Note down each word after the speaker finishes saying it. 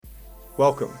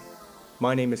Welcome.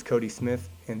 My name is Cody Smith,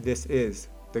 and this is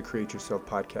the Create Yourself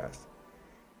Podcast.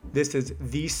 This is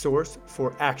the source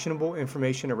for actionable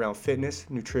information around fitness,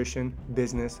 nutrition,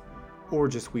 business, or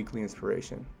just weekly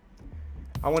inspiration.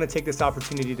 I want to take this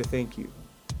opportunity to thank you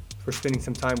for spending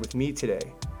some time with me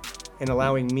today and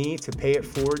allowing me to pay it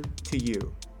forward to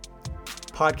you.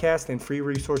 Podcasts and free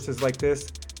resources like this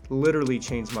literally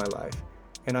changed my life,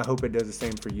 and I hope it does the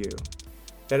same for you.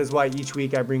 That is why each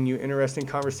week I bring you interesting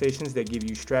conversations that give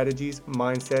you strategies,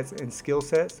 mindsets, and skill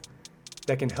sets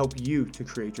that can help you to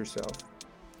create yourself.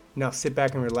 Now sit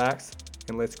back and relax,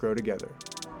 and let's grow together.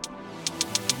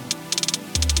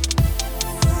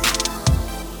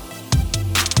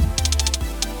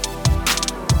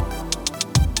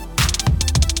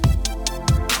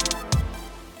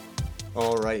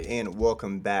 All right, and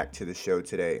welcome back to the show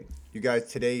today. You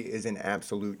guys, today is an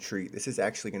absolute treat. This is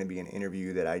actually going to be an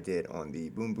interview that I did on the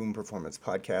Boom Boom Performance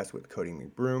podcast with Cody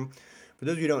McBroom. For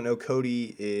those of you who don't know,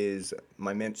 Cody is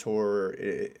my mentor.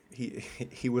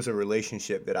 He was a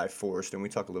relationship that I forced, and we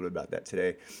talk a little bit about that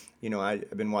today. You know, I've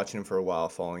been watching him for a while,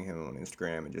 following him on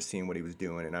Instagram and just seeing what he was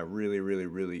doing, and I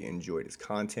really enjoyed his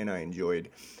content. I enjoyed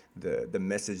the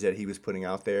message that he was putting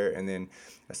out there, and then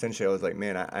essentially I was like,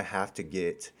 man, I have to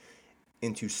get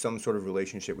into some sort of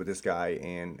relationship with this guy,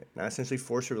 and I essentially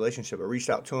forced a relationship. I reached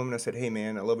out to him and I said, hey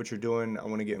man, I love what you're doing. I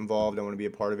want to get involved. I want to be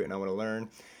a part of it, and I want to learn.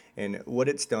 And what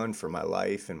it's done for my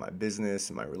life and my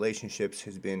business and my relationships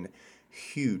has been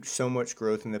huge. So much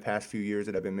growth in the past few years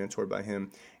that I've been mentored by him,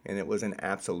 and it was an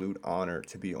absolute honor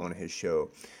to be on his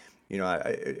show. You know,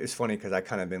 it's funny because I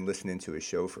kind of been listening to his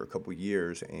show for a couple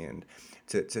years, and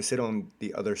to sit on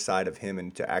the other side of him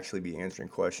and to actually be answering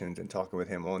questions and talking with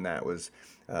him on that was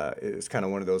it was kind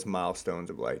of one of those milestones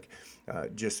of like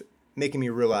just making me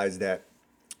realize that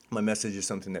my message is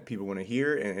something that people want to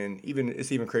hear, and even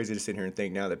it's even crazy to sit here and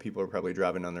think now that people are probably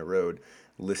driving down the road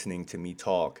listening to me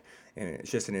talk, and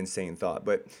it's just an insane thought.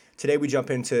 But today we jump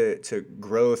into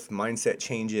growth, mindset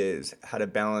changes, how to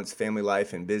balance family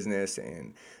life and business,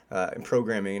 and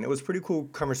programming. And it was a pretty cool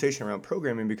conversation around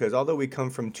programming because although we come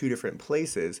from two different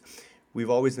places, we've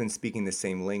always been speaking the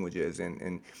same languages.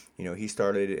 And you know, he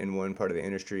started in one part of the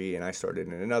industry and I started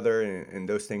in another, and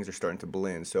those things are starting to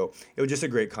blend. So it was just a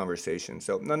great conversation.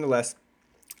 So nonetheless,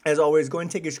 as always, go ahead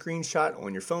and take a screenshot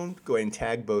on your phone. Go ahead and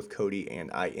tag both Cody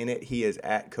and I in it. He is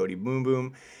at Cody Boom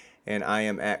Boom, and I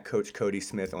am at Coach Cody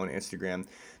Smith on Instagram.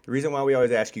 The reason why we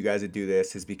always ask you guys to do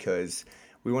this is because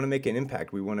we want to make an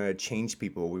impact. We want to change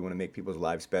people. We want to make people's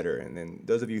lives better. And then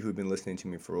those of you who've been listening to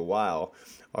me for a while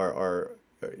are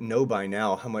know by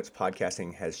now how much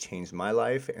podcasting has changed my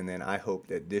life. And then I hope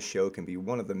that this show can be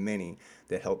one of the many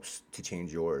that helps to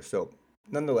change yours. So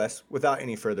nonetheless, without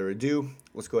any further ado,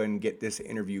 let's go ahead and get this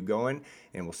interview going,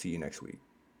 and we'll see you next week.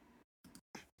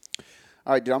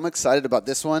 All right, dude, I'm excited about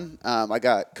this one. I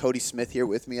got Cody Smith here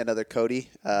with me, another Cody,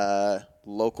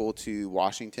 local to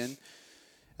Washington.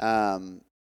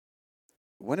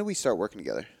 When did we start working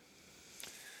together?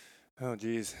 Oh,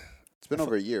 geez. It's been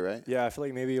over a year, right? Yeah, I feel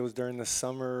like maybe it was during the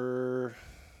summer.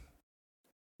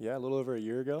 Yeah, a little over a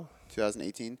year ago.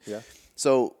 2018? Yeah.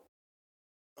 So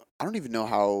I don't even know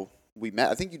how we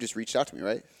met. I think you just reached out to me,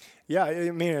 right? Yeah,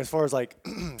 I mean, as far as like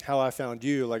how I found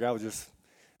you, like I was just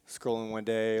scrolling one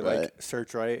day, like Right.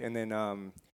 search, right? And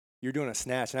then you're doing a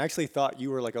snatch. And I actually thought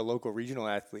you were like a local regional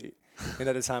athlete. And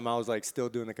at the time, I was like still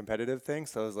doing the competitive thing.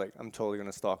 So I was like, I'm totally going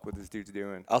to stalk what this dude's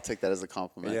doing. I'll take that as a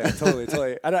compliment. Yeah, totally.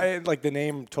 I like the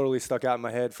name totally stuck out in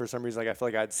my head for some reason. Like I feel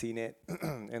like I'd seen it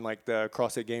in like the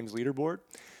CrossFit Games leaderboard.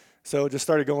 So just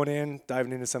started going in,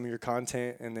 diving into some of your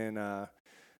content. And then I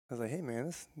was like, hey, man,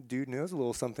 this dude knows a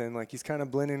little something. Like he's kind of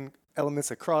blending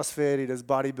elements of CrossFit. He does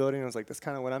bodybuilding. I was like, that's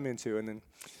kind of what I'm into. And then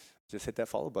just hit that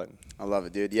follow button. I love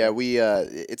it, dude. Yeah,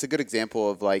 it's a good example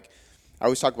of like, I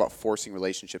always talk about forcing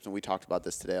relationships, and we talked about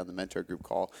this today on the mentor group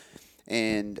call.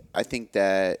 And I think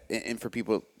that, and for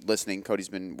people listening, Cody's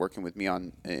been working with me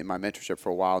in my mentorship for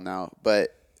a while now, but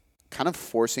kind of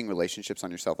forcing relationships on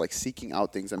yourself, like seeking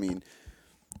out things. I mean,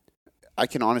 I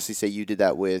can honestly say you did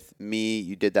that with me.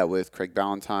 You did that with Craig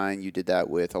Ballantyne. You did that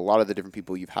with a lot of the different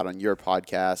people you've had on your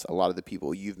podcast, a lot of the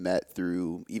people you've met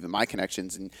through even my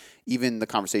connections, and even the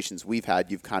conversations we've had.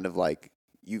 You've kind of like,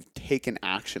 you've taken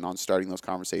action on starting those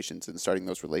conversations and starting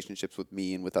those relationships with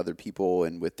me and with other people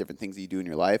and with different things that you do in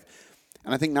your life.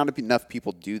 And I think not enough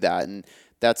people do that. And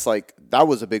that's like, that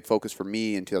was a big focus for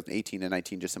me in 2018 and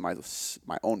 19, just in my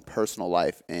own personal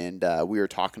life. And we were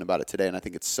talking about it today, and I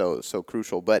think it's so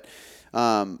crucial. But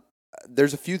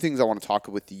there's a few things I want to talk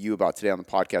with you about today on the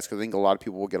podcast, because I think a lot of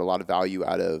people will get a lot of value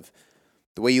out of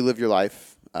the way you live your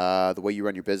life, the way you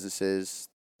run your businesses,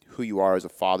 who you are as a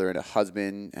father and a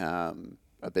husband,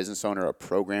 a business owner, a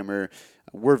programmer.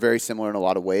 We're very similar in a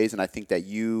lot of ways, and I think that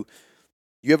you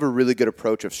have a really good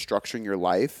approach of structuring your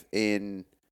life in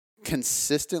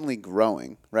consistently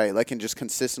growing, right? Like, and just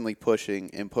consistently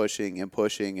pushing and pushing and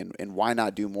pushing, and why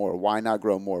not do more? Why not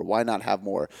grow more? Why not have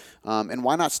more? And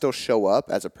why not still show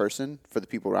up as a person for the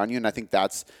people around you? And I think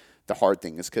that's the hard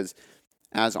thing, is because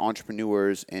as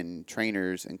entrepreneurs and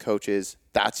trainers and coaches,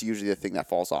 that's usually the thing that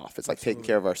falls off. It's like taking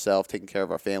care of ourselves, taking care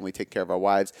of our family, taking care of our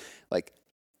wives, like.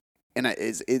 And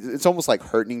it's almost like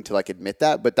hurting to like admit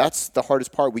that, but that's the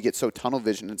hardest part. We get so tunnel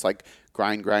vision. It's like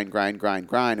grind,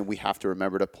 and we have to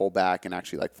remember to pull back and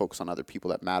actually like focus on other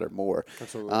people that matter more.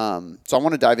 Absolutely. So I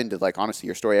want to dive into like honestly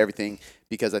your story, everything,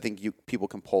 because I think people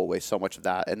can pull away so much of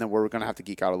that, and then we're gonna have to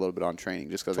geek out a little bit on training,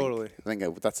 just because I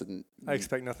think that's I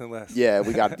expect nothing less. Yeah,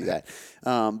 we got to do that.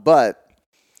 But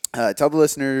tell the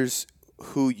listeners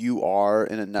who you are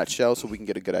in a nutshell, so we can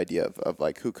get a good idea of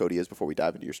like who Cody is before we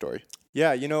dive into your story.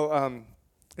 Yeah,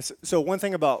 so one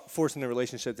thing about forcing the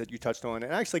relationship that you touched on,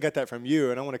 and I actually got that from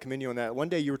you, and I want to commend you on that. One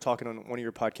day you were talking on one of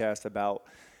your podcasts about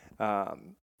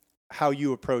how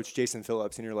you approach Jason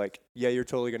Phillips, and you're like, yeah, you're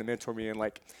totally going to mentor me, and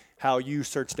like how you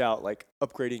searched out like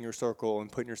upgrading your circle and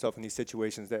putting yourself in these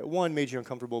situations that, one, made you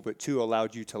uncomfortable, but two,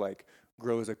 allowed you to like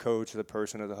grow as a coach, as a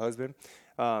person, as a husband.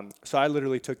 So I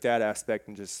literally took that aspect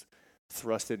and just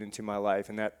thrust it into my life,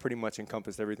 and that pretty much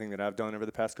encompassed everything that I've done over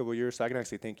the past couple of years. So I can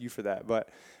actually thank you for that. But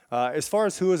as far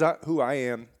as who I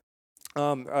am,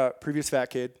 previous fat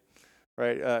kid,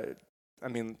 right?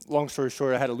 Long story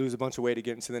short, I had to lose a bunch of weight to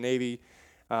get into the Navy.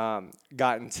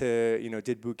 Got into,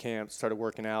 did boot camp, started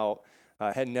working out.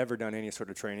 Had never done any sort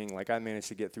of training. Like, I managed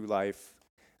to get through life.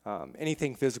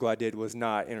 Anything physical I did was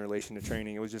not in relation to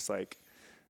training. It was just like,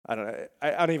 I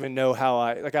don't even know how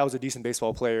I was a decent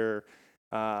baseball player.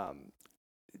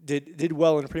 Did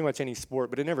well in pretty much any sport,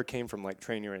 but it never came from like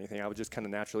training or anything. I was just kind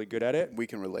of naturally good at it. We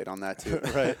can relate on that too.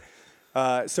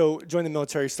 Right. So joined the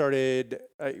military,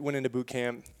 I went into boot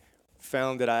camp,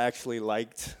 found that I actually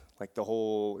liked like the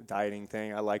whole dieting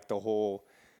thing. I liked the whole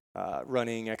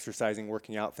running, exercising,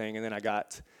 working out thing. And then I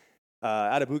got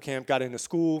out of boot camp, got into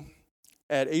school.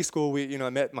 At A school, I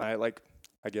met my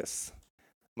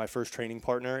first training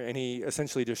partner, and he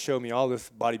essentially just showed me all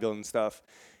this bodybuilding stuff.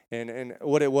 And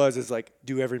what it was is like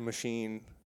do every machine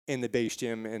in the base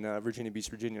gym in Virginia Beach,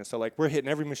 Virginia. So like we're hitting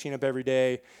every machine up every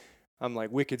day. I'm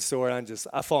like wicked sore.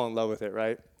 I fall in love with it,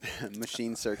 right?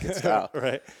 Machine circuit style.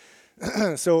 Right.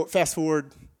 So fast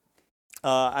forward,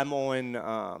 I'm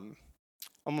on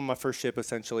my first ship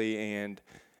essentially, and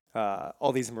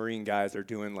all these Marine guys are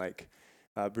doing like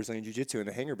Brazilian Jiu-Jitsu in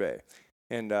the hangar bay.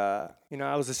 And,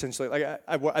 I was essentially, like,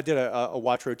 I did a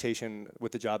watch rotation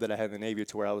with the job that I had in the Navy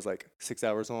to where I was, like, 6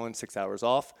 hours on, 6 hours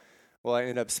off. Well, I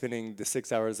ended up spending the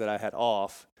 6 hours that I had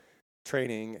off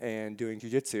training and doing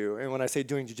jiu-jitsu. And when I say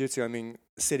doing jiu-jitsu, I mean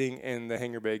sitting in the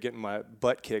hangar bay getting my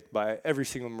butt kicked by every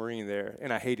single Marine there.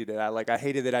 And I hated it. I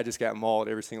hated that I just got mauled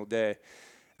every single day.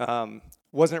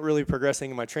 Wasn't really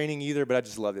progressing in my training either, but I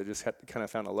just loved it. Just kind of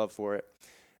found a love for it.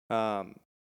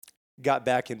 Got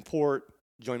back in port.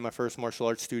 Joined my first martial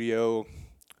arts studio.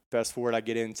 Fast forward, I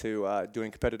get into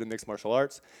doing competitive mixed martial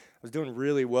arts. I was doing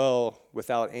really well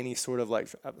without any sort of like,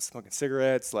 I was smoking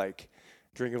cigarettes, like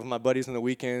drinking with my buddies on the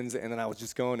weekends, and then I was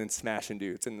just going and smashing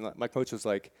dudes. And my coach was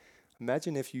like,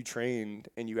 imagine if you trained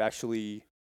and you actually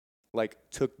like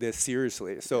took this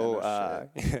seriously. So,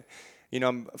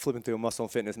 I'm flipping through a Muscle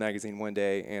and Fitness magazine one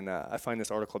day, and I find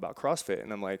this article about CrossFit,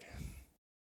 and I'm like,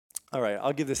 all right,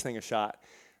 I'll give this thing a shot.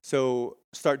 So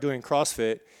start doing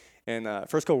CrossFit, and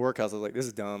first couple workouts, I was like, this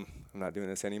is dumb. I'm not doing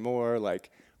this anymore. Like,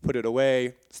 put it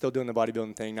away. Still doing the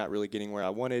bodybuilding thing, not really getting where I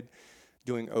wanted.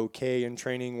 Doing okay in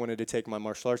training, wanted to take my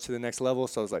martial arts to the next level.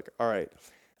 So I was like, all right,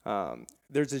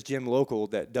 there's this gym local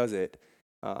that does it,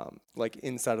 like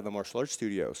inside of the martial arts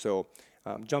studio. So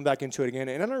jump back into it again,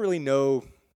 and I don't really know,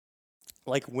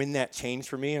 like, when that changed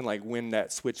for me and like when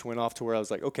that switch went off to where I was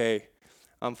like, okay,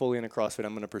 I'm fully into CrossFit.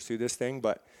 I'm going to pursue this thing,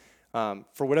 but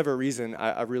for whatever reason,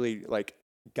 I really like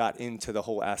got into the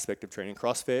whole aspect of training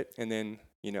CrossFit. And then,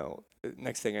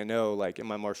 next thing I know, like in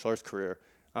my martial arts career,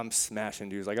 I'm smashing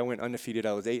dudes. Like I went undefeated.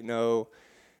 I was 8-0.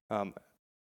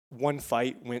 One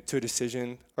fight went to a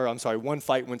decision, one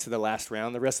fight went to the last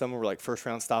round. The rest of them were like first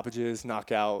round stoppages,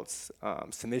 knockouts,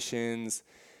 submissions.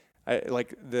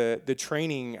 The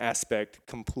training aspect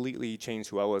completely changed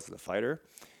who I was as a fighter.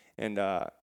 And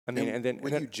were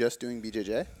you just doing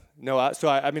BJJ? No, I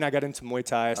got into Muay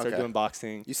Thai. I started doing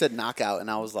boxing. You said knockout,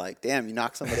 and I was like, "Damn, you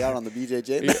knocked somebody out on the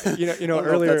BJJ."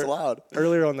 Earlier that's loud.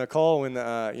 Earlier on the call when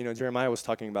Jeremiah was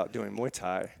talking about doing Muay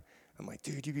Thai, I'm like,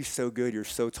 dude, you'd be so good. You're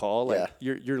so tall. Like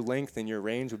your length and your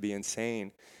range would be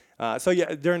insane. So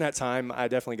yeah, during that time, I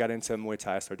definitely got into Muay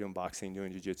Thai. I started doing boxing,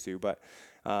 doing jiu-jitsu, but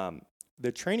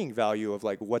the training value of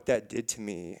like what that did to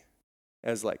me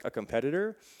as like a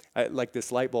competitor, like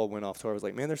this light bulb went off. So I was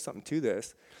like, man, there's something to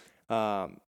this.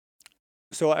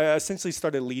 So I essentially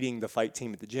started leading the fight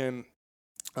team at the gym.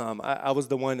 I was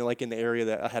the one like in the area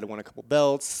that I had won a couple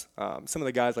belts. Some of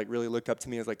the guys like really looked up to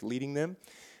me as like leading them.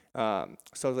 So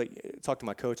I was like, talked to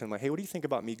my coach and I'm like, hey, what do you think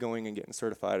about me going and getting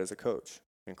certified as a coach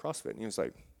in CrossFit? And he was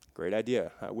like, great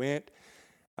idea. I went,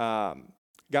 got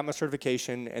my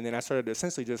certification, and then I started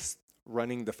essentially just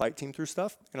running the fight team through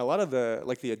stuff. And a lot of the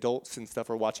like the adults and stuff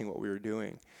are watching what we were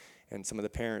doing. And some of the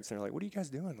parents, and they're like, what are you guys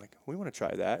doing? Like, we want to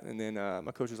try that. And then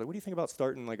my coach was like, what do you think about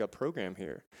starting like a program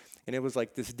here? And it was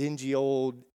like this dingy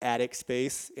old attic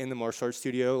space in the martial arts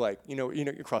studio. Like,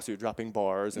 CrossFit dropping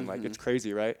bars and like, it's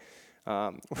crazy, right?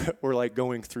 We're like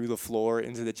going through the floor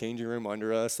into the changing room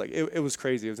under us. Like it was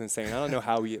crazy. It was insane. I don't know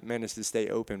how we managed to stay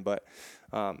open, but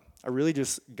I really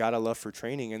just got a love for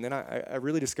training. And then I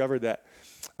really discovered that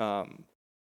I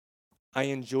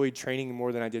enjoyed training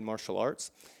more than I did martial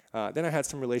arts. Then I had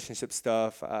some relationship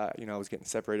stuff. I was getting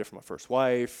separated from my first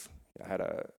wife. I had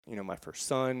my first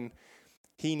son.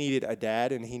 He needed a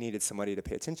dad and he needed somebody to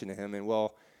pay attention to him. And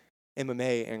well,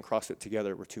 MMA and CrossFit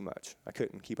together were too much. I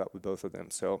couldn't keep up with both of them.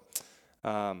 So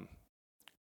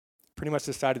pretty much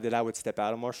decided that I would step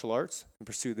out of martial arts and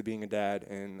pursue the being a dad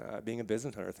and being a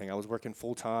business owner thing. I was working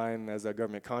full time as a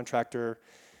government contractor,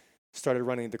 started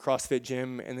running the CrossFit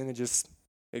gym, and then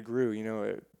it grew.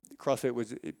 CrossFit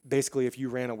was basically if you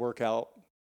ran a workout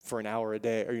for an hour a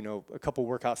day or, a couple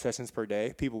workout sessions per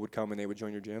day, people would come and they would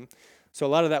join your gym. So a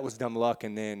lot of that was dumb luck.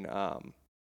 And then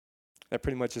that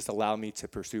pretty much just allowed me to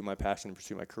pursue my passion and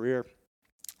pursue my career.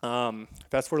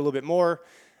 Fast forward a little bit more,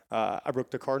 I broke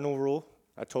the cardinal rule.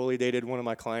 I totally dated one of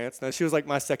my clients. Now she was like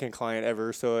my second client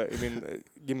ever. So I mean,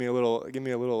 give me a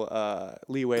little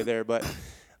leeway there, but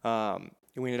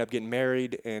we ended up getting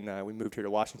married, and we moved here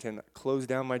to Washington. Closed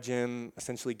down my gym,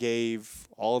 essentially gave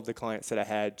all of the clients that I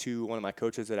had to one of my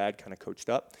coaches that I had kind of coached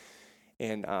up.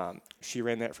 And she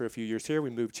ran that for a few years here.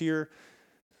 We moved here,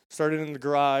 started in the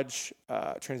garage,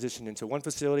 transitioned into one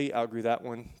facility, outgrew that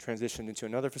one, transitioned into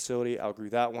another facility, outgrew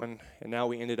that one. And now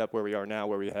we ended up where we are now,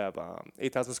 where we have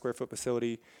 8,000 square foot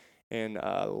facility. And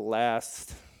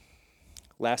last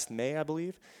May, I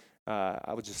believe,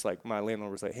 I was just like, my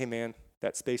landlord was like, hey, man,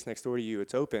 that space next door to you,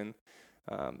 it's open.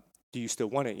 Do you still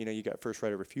want it? You got first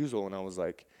right of refusal. And I was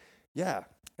like, yeah,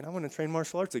 and I want to train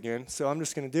martial arts again, so I'm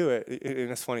just going to do it.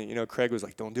 And it's funny, Craig was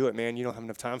like, don't do it, man. You don't have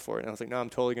enough time for it. And I was like, no, I'm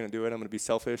totally going to do it. I'm going to be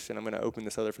selfish, and I'm going to open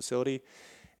this other facility.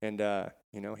 And,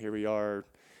 here we are.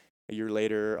 A year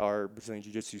later, our Brazilian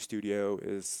Jiu-Jitsu studio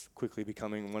is quickly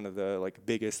becoming one of the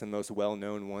biggest and most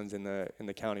well-known ones in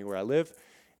the county where I live.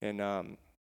 And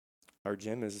our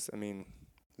gym is,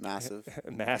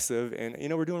 massive,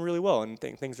 and we're doing really well, and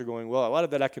things are going well. A lot of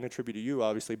that I can attribute to you,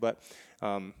 obviously, but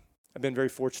I've been very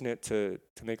fortunate to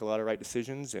make a lot of right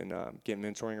decisions and get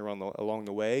mentoring along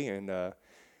the way. And the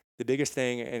biggest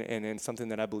thing, and something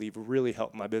that I believe really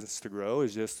helped my business to grow,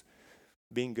 is just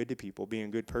being good to people, being a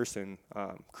good person,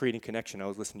 creating connection. I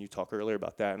was listening to you talk earlier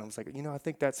about that, and I was like, I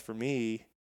think that's, for me,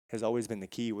 has always been the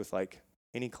key with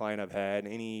any client I've had,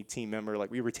 any team member.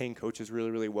 We retain coaches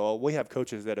really, really well. We have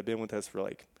coaches that have been with us for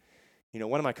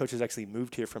one of my coaches actually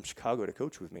moved here from Chicago to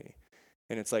coach with me.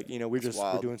 And it's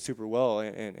we're doing super well.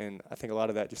 And I think a lot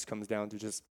of that just comes down to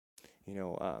just,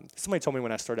 somebody told me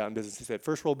when I started out in business, he said,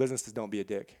 first rule of business is don't be a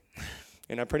dick.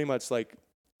 And I pretty much I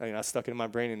stuck it in my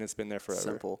brain, and it's been there forever.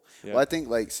 Simple. Yeah. Well, I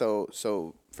think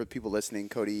so for people listening,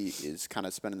 Cody is kind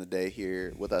of spending the day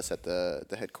here with us at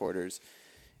the headquarters.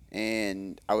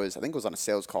 And I think it was on a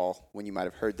sales call when you might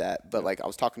have heard that. But I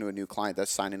was talking to a new client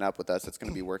that's signing up with us that's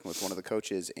going to be working with one of the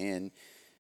coaches. And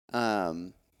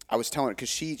I was telling her, because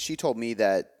she told me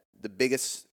that the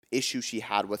biggest issue she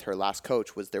had with her last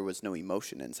coach was there was no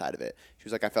emotion inside of it. She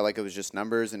was like, I felt like it was just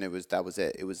numbers, and that was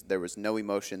it. There was no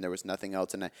emotion, there was nothing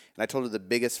else. And I told her the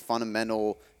biggest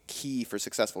fundamental key for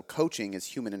successful coaching is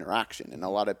human interaction. And a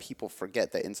lot of people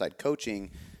forget that inside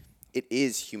coaching, it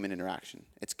is human interaction.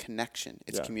 It's connection.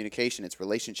 It's communication. It's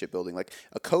relationship building.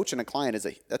 A coach and a client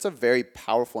that's a very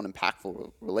powerful and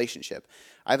impactful relationship.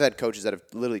 I've had coaches that have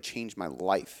literally changed my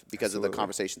life because of the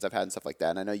conversations I've had and stuff like that.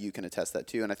 And I know you can attest that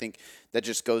too. And I think that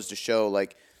just goes to show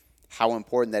how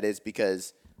important that is,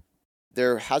 because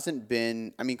there hasn't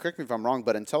been, correct me if I'm wrong,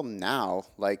 but until now,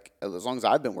 as long as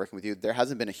I've been working with you, there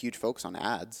hasn't been a huge focus on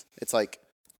ads. It's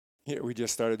yeah, we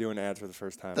just started doing ads for the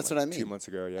first time. That's what I mean. 2 months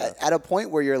ago, yeah. At a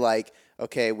point where you're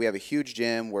okay, we have a huge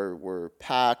gym, we're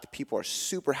packed, people are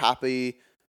super happy.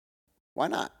 Why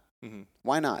not? Mm-hmm.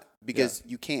 Why not? Because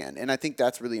you can. And I think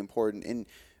that's really important. And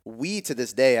We to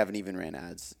this day haven't even ran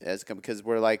ads because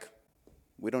we're like,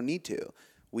 we don't need to.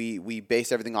 We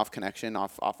base everything off connection,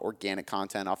 off organic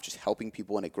content, off just helping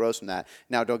people, and it grows from that.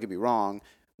 Now, don't get me wrong,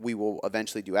 we will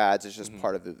eventually do ads. It's just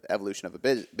part of the evolution of a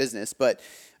business. But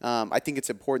I think it's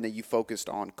important that you focused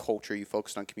on culture, you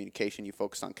focused on communication, you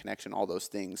focused on connection, all those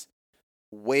things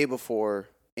way before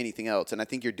anything else. And I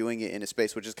think you're doing it in a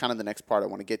space, which is kind of the next part I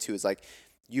want to get to, is like,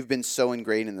 you've been so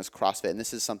ingrained in this CrossFit. And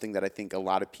this is something that I think a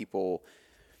lot of people,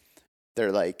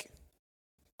 they're like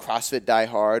CrossFit die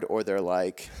hard, or they're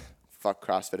like, fuck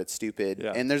CrossFit, it's stupid.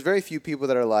 Yeah. And there's very few people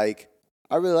that are like,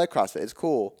 I really like CrossFit, it's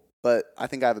cool, but I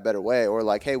think I have a better way. Or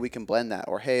like, hey, we can blend that.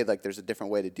 Or hey, like there's a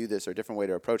different way to do this or a different way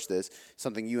to approach this.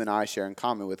 Something you and I share in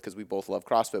common with, because we both love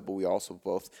CrossFit, but we also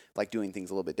both like doing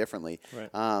things a little bit differently. Right.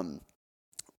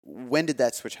 When did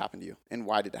that switch happen to you, and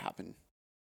why did it happen?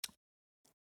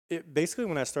 It basically,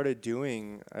 when I started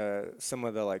doing some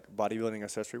of the like bodybuilding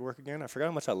accessory work again, I forgot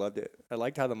how much I loved it. I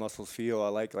liked how the muscles feel. I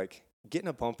like getting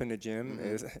a pump in the gym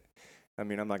is, I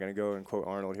mean, I'm not going to go and quote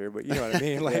Arnold here, but you know what I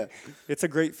mean? Like, it's a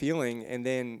great feeling. And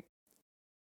then,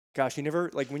 gosh, you never,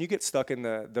 like when you get stuck in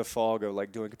the fog of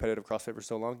like doing competitive CrossFit for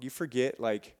so long, you forget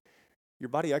like your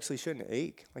body actually shouldn't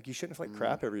ache. Like you shouldn't feel like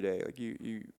crap every day. Like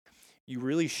you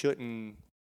really shouldn't.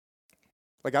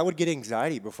 Like I would get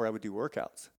anxiety before I would do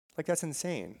workouts. Like that's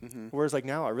insane. Whereas like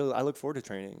now I look forward to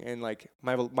training, and like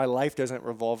my life doesn't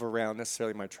revolve around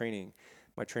necessarily my training.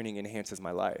 My training enhances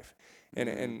my life.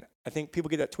 And I think people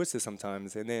get that twisted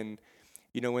sometimes. And then,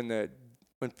 you know, when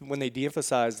they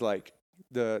de-emphasize like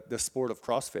the sport of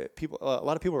CrossFit, a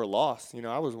lot of people are lost. You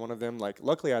know, I was one of them. Like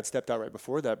luckily I'd stepped out right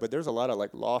before that, but there's a lot of like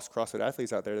lost CrossFit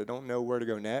athletes out there that don't know where to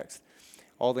go next.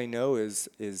 All they know is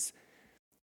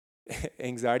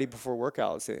anxiety before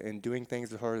workouts and doing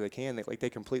things as hard as they can. They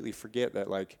completely forget that,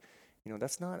 like, you know,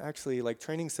 that's not actually, like,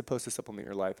 training's supposed to supplement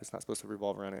your life. It's not supposed to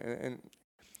revolve around it. And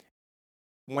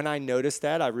when I noticed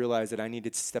that, I realized that I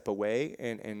needed to step away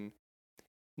and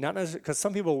not necessarily, because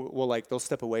some people will like, they'll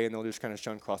step away and they'll just kind of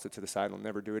shun CrossFit to the side and they'll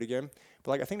never do it again.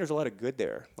 But like, I think there's a lot of good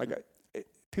there. Like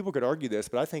people could argue this,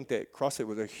 but I think that CrossFit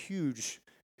was a huge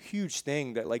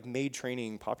thing that like made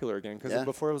training popular again. Because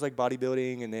before it was like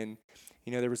bodybuilding, and then,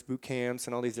 you know, there was boot camps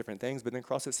and all these different things. But then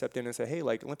CrossFit stepped in and said, hey,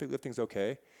 like Olympic lifting's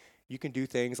okay. You can do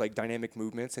things like dynamic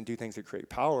movements and do things that create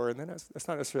power. And then that's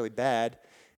not necessarily bad.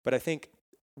 But I think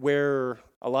where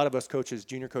a lot of us coaches,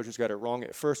 junior coaches, got it wrong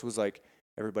at first was like,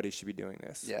 everybody should be doing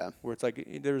this. Yeah. Where it's like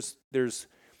there's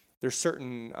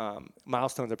certain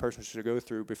milestones a person should go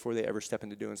through before they ever step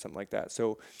into doing something like that.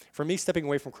 So for me, stepping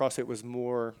away from CrossFit was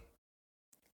more,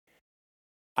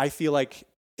 I feel like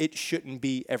it shouldn't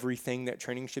be everything that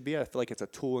training should be. I feel like it's a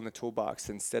tool in the toolbox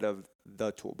instead of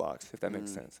the toolbox, if that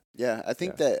makes sense. Yeah, I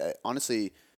think that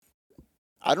honestly,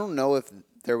 I don't know if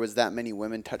there was that many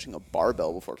women touching a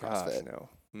barbell before CrossFit. Gosh, no.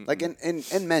 Like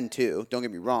and men too. Don't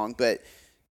get me wrong, but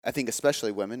I think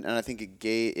especially women, and I think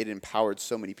it empowered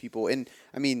so many people. And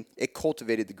I mean, it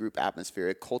cultivated the group atmosphere.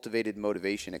 It cultivated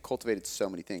motivation. It cultivated so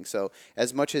many things. So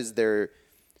as much as there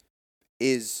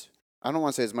is, I don't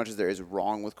want to say as much as there is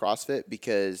wrong with CrossFit,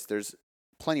 because there's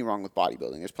plenty wrong with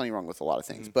bodybuilding. There's plenty wrong with a lot of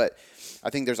things. But I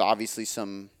think there's obviously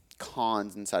some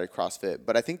cons inside of CrossFit.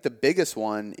 But I think the biggest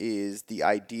one is the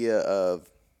idea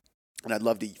of, and I'd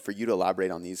love for you to elaborate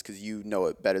on these because you know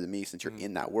it better than me since you're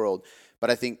in that world.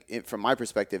 But I think from my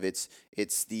perspective,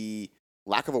 it's the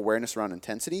lack of awareness around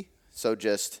intensity. So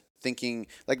just thinking,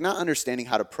 like not understanding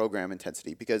how to program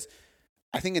intensity, because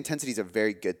I think intensity is a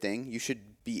very good thing. You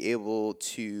should be able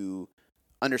to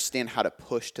understand how to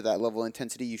push to that level of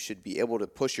intensity. You should be able to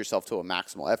push yourself to a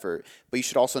maximal effort, but you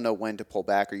should also know when to pull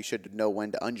back, or you should know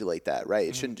when to undulate that, right?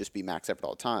 It shouldn't just be max effort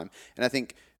all the time. And I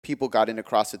think people got into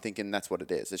CrossFit thinking that's what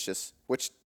it is. It's just, which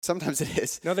sometimes it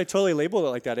is. No, they totally labeled it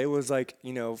like that. It was like,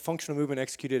 you know, functional movement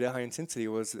executed at high intensity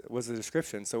was the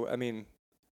description. So, I mean,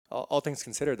 all things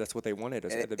considered, that's what they wanted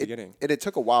at the beginning. It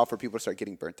took a while for people to start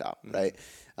getting burnt out, right?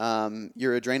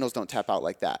 Your adrenals don't tap out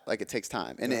like that. Like it takes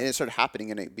time. And it started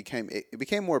happening, and it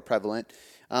became more prevalent.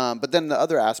 But then the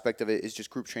other aspect of it is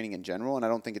just group training in general. And I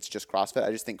don't think it's just CrossFit.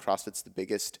 I just think CrossFit's the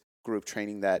biggest group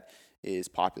training that is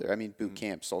popular. I mean, boot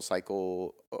camp,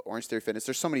 SoulCycle, Orange Theory Fitness.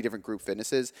 There's so many different group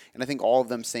fitnesses, and I think all of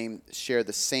them share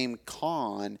the same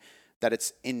con, that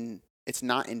it's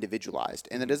not individualized.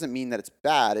 And that doesn't mean that it's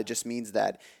bad. It just means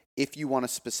that if you want a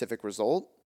specific result,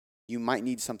 you might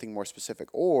need something more specific.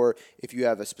 Or if you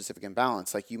have a specific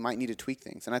imbalance, like you might need to tweak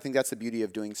things. And I think that's the beauty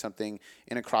of doing something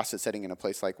in a CrossFit setting in a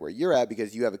place like where you're at,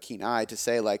 because you have a keen eye to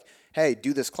say like, hey,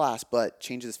 do this class, but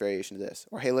change this variation to this.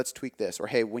 Or hey, let's tweak this. Or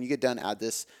hey, when you get done, add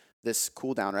this this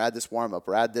cool down or add this warm up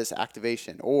or add this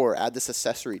activation or add this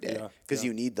accessory day because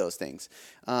you need those things.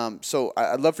 So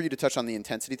I'd love for you to touch on the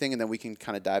intensity thing, and then we can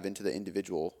kind of dive into the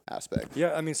individual aspect.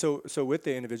 Yeah, I mean, so with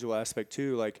the individual aspect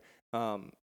too, like,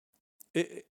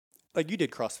 like you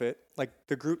did CrossFit, like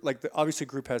the group, like obviously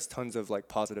group has tons of like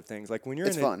positive things. Like when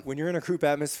you're when you're in a group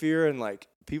atmosphere and like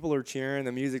people are cheering,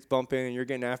 the music's bumping, and you're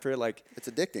getting after it, like it's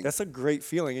addicting. That's a great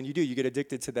feeling, and you get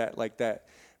addicted to that, like that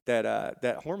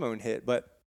hormone hit. But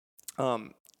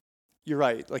you're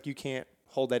right, like you can't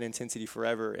hold that intensity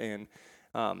forever, and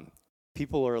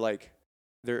people are like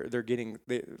they're getting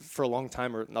for a long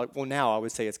time, or not, well, now I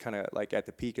would say it's kind of like at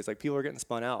the peak. It's like people are getting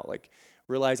spun out, like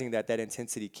realizing that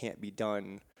intensity can't be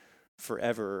done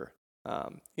forever.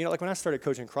 You know, like when I started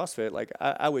coaching CrossFit, like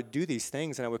I would do these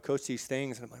things and I would coach these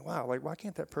things, and I'm like, wow, like why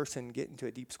can't that person get into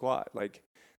a deep squat? Like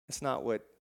it's not what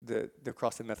the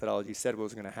CrossFit methodology said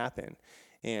was going to happen.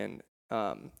 And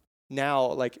now,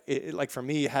 like like for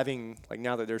me, having like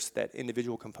now that there's that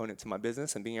individual component to my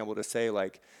business and being able to say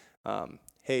like,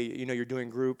 hey, you know, you're doing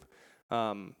group,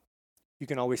 you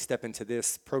can always step into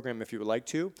this program if you would like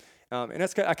to. And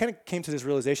that's I kind of came to this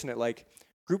realization that like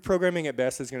group programming at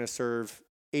best is going to serve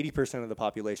 80% of the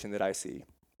population that I see.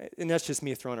 And that's just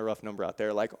me throwing a rough number out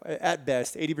there. Like at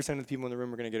best, 80% of the people in the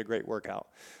room are going to get a great workout.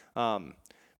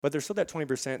 But there's still that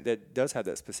 20% that does have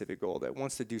that specific goal, that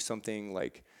wants to do something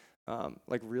like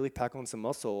really pack on some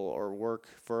muscle or work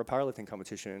for a powerlifting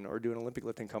competition or do an Olympic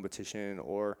lifting competition,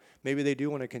 or maybe they do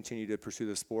want to continue to pursue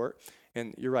the sport.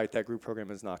 And you're right, that group program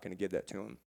is not going to give that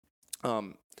to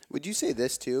them. Would you say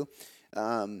this too?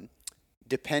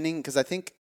 Depending, because I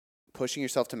think pushing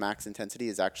yourself to max intensity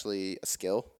is actually a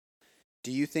skill.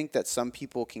 Do you think that some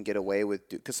people can get away with,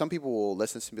 because some people will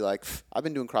listen to and be like, I've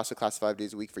been doing CrossFit class 5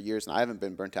 days a week for years and I haven't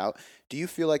been burnt out. Do you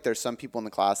feel like there's some people in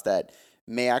the class that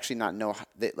may actually not know,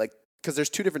 because there's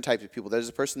two different types of people. There's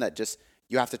a person that just,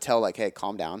 you have to tell like, hey,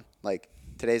 calm down. Like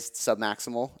today's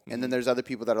sub-maximal. Mm-hmm. And then there's other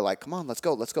people that are like, come on, let's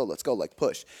go, like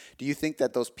push. Do you think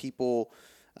that those people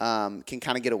can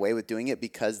kind of get away with doing it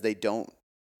because they don't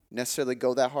necessarily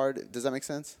go that hard? Does that make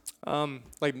sense?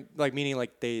 Like meaning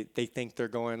like they think they're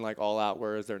going like all out,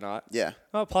 whereas they're not. Yeah.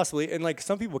 Possibly. And like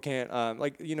some people can't.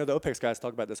 Like you know, the OPEX guys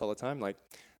talk about this all the time. Like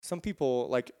some people,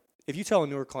 like if you tell a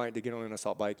newer client to get on an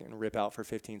assault bike and rip out for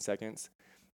 15 seconds,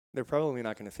 they're probably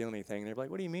not going to feel anything. They're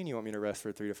like, what do you mean you want me to rest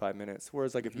for 3 to 5 minutes?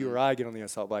 Whereas like if you or I get on the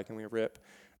assault bike and we rip,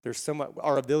 there's so much,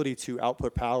 our ability to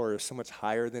output power is so much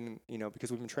higher than, you know,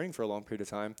 because we've been training for a long period of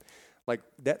time. Like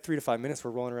that 3 to 5 minutes,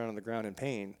 we're rolling around on the ground in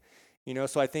pain. You know,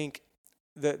 so I think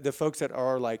the folks that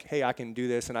are like, hey, I can do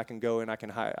this and I can go and I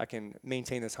can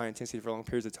maintain this high intensity for long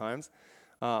periods of times.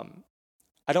 I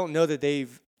don't know that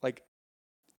they've like,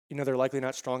 you know, they're likely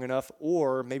not strong enough,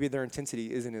 or maybe their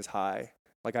intensity isn't as high.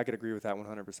 Like I could agree with that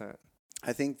 100%.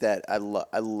 I think that I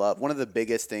love one of the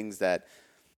biggest things that,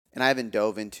 and I haven't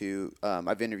dove into,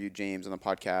 I've interviewed James on the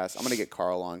podcast. I'm going to get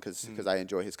Carl on because I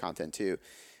enjoy his content too.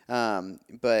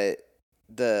 But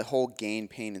the whole gain,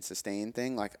 pain, and sustain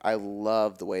thing, like I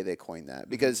love the way they coined that,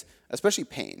 because especially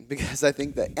pain, because I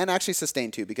think that, and actually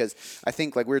sustain too, because I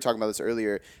think like we were talking about this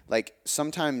earlier, like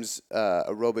sometimes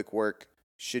aerobic work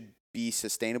should be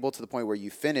sustainable to the point where you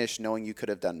finish knowing you could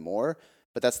have done more,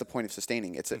 but that's the point of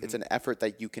sustaining. It's it's an effort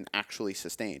that you can actually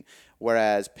sustain.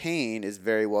 Whereas pain is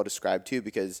very well described too,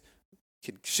 because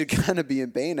you should kind of be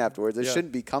in pain afterwards. It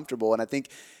shouldn't be comfortable. And I think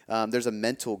there's a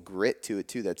mental grit to it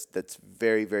too that's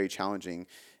very, very challenging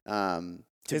to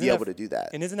be able to do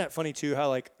that. And isn't that funny too, how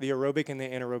like the aerobic and the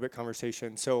anaerobic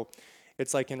conversation, so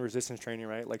it's like in resistance training,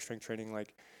 right? Like strength training,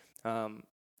 like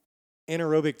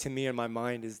anaerobic to me in my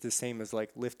mind is the same as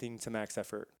like lifting to max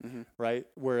effort, right?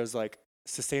 Whereas like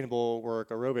sustainable work,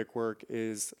 aerobic work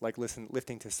is like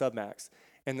lifting to submax.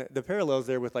 And the parallels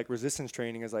there with like resistance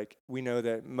training is like, we know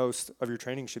that most of your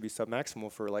training should be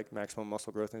submaximal for like maximum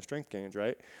muscle growth and strength gains,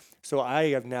 right? So I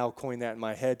have now coined that in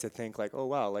my head to think like, oh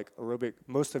wow, like aerobic,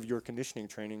 most of your conditioning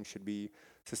training should be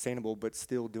sustainable, but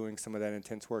still doing some of that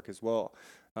intense work as well.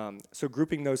 So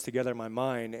grouping those together in my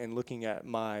mind and looking at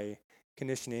my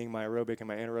conditioning, my aerobic and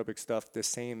my anaerobic stuff the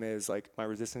same as like my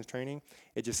resistance training,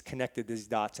 it just connected these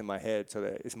dots in my head so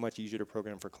that it's much easier to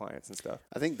program for clients and stuff.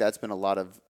 I think that's been a lot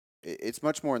of, it's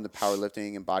much more in the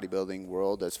powerlifting and bodybuilding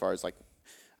world as far as like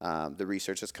the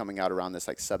research that's coming out around this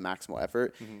like submaximal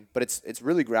effort. But it's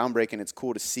really groundbreaking. It's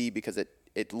cool to see because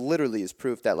it literally is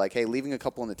proof that like, hey, leaving a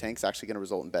couple in the tank is actually going to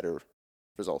result in better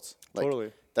results. Like,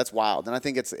 totally. That's wild. And I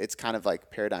think it's kind of like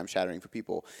paradigm shattering for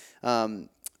people.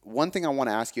 One thing I want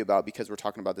to ask you about, because we're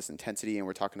talking about this intensity and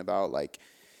we're talking about like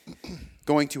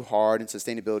going too hard and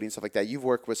sustainability and stuff like that. You've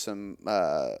worked with some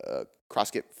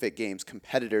CrossFit Fit Games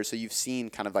competitors, so you've seen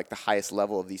kind of like the highest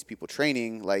level of these people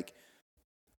training. Like,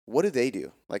 what do they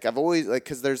do? Like, I've always like,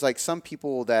 because there's like some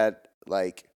people that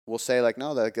like will say like,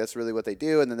 no, that's really what they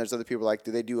do, and then there's other people like,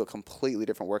 do they do a completely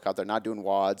different workout? They're not doing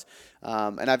WODs,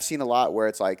 and I've seen a lot where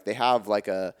it's like they have like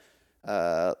a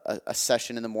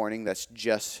session in the morning that's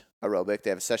just aerobic. They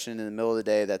have a session in the middle of the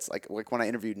day that's like when I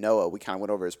interviewed Noah, we kind of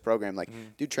went over his program. Like,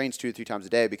 dude trains 2 to 3 times a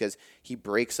day because he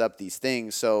breaks up these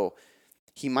things. So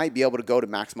he might be able to go to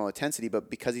maximum intensity, but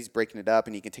because he's breaking it up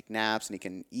and he can take naps and he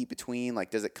can eat between, like,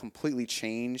 does it completely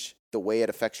change the way it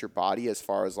affects your body as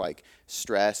far as like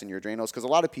stress and your adrenals? Because a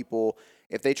lot of people,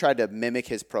 if they tried to mimic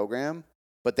his program,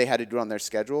 but they had to do it on their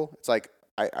schedule, it's like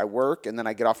I work and then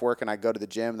I get off work and I go to the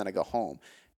gym and then I go home.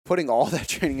 Putting all that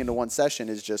training into one session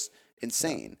is just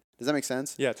insane. Does that make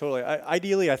sense? Yeah, totally.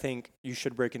 Ideally, I think you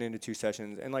should break it into 2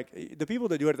 sessions. And like the people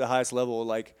that do it at the highest level,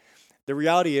 like the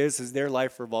reality is their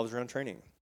life revolves around training.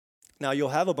 Now you'll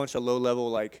have a bunch of low level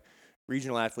like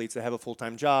regional athletes that have a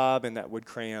full-time job and that would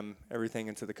cram everything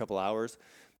into the couple hours,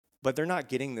 but they're not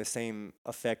getting the same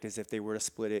effect as if they were to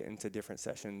split it into different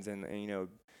sessions. And you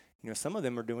know, some of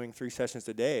them are doing 3 sessions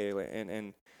a day.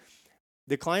 And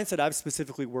the clients that I've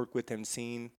specifically worked with and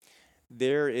seen,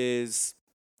 there is,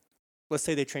 let's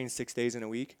say they train 6 days in a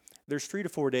week. There's 3 to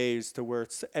 4 days to where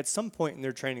at some point in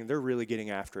their training, they're really getting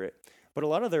after it. But a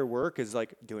lot of their work is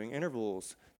like doing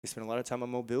intervals. They spend a lot of time on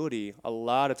mobility, a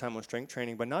lot of time on strength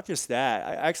training, but not just that.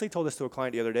 I actually told this to a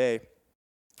client the other day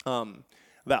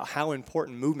about how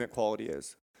important movement quality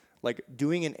is. Like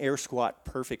doing an air squat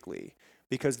perfectly,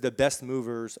 because the best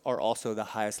movers are also the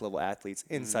highest level athletes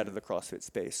inside of the CrossFit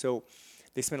space. So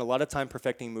they spend a lot of time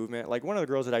perfecting movement. Like one of the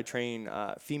girls that I train,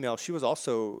 female, she was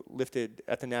also lifted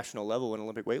at the national level in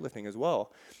Olympic weightlifting as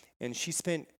well. And she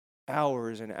spent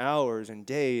hours and hours and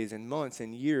days and months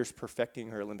and years perfecting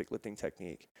her Olympic lifting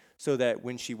technique so that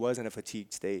when she was in a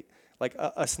fatigued state, like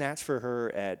a snatch for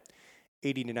her at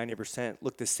 80 to 90%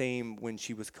 looked the same when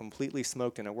she was completely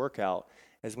smoked in a workout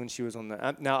as when she was on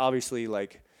the, now obviously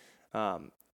like,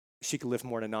 she could lift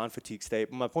more in a non-fatigue state.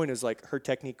 But my point is like her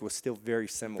technique was still very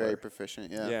similar. Very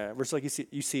proficient, yeah. Yeah, versus like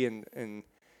you see in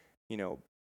you know,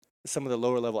 some of the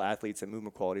lower level athletes that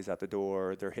movement quality is out the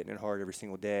door. They're hitting it hard every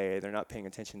single day. They're not paying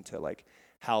attention to like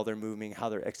how they're moving, how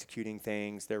they're executing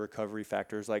things, their recovery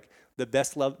factors. Like the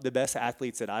best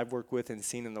athletes that I've worked with and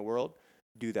seen in the world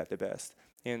do that the best.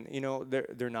 And you know,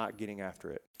 they're not getting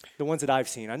after it. The ones that I've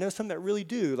seen, I know some that really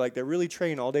do, like they really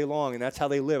train all day long, and that's how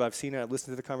they live. I've seen it. I've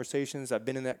listened to the conversations. I've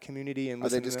been in that community and Are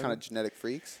they just kind of genetic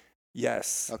freaks?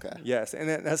 Yes. Okay. Yes, and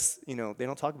that's, you know, they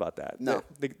don't talk about that. No.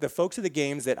 The folks at the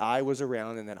games that I was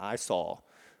around and that I saw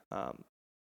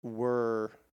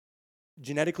were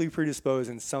genetically predisposed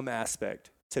in some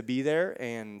aspect to be there,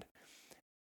 and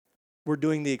we're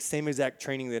doing the same exact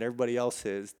training that everybody else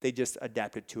is. They just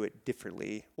adapted to it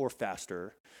differently or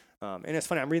faster. And it's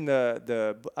funny. I'm reading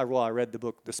I read the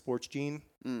book, The Sports Gene,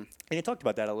 and it talked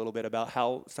about that a little bit about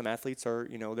how some athletes are,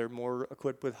 you know, they're more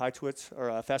equipped with high twitch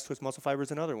or fast twitch muscle fibers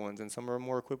than other ones, and some are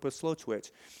more equipped with slow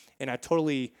twitch. And I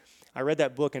read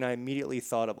that book and I immediately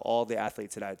thought of all the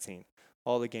athletes that I'd seen,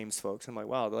 all the games folks. I'm like,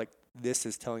 wow, like this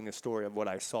is telling the story of what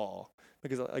I saw,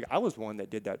 because like I was one that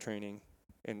did that training,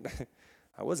 and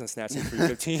I wasn't snatching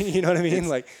 315, you know what I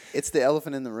mean? It's the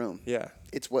elephant in the room. Yeah.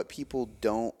 It's what people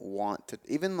don't want to,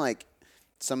 even like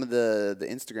some of the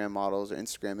Instagram models or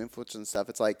Instagram influencers and stuff.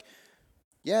 It's like,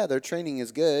 yeah, their training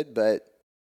is good, but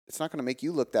it's not going to make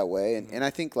you look that way. And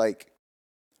I think like,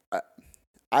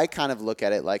 I kind of look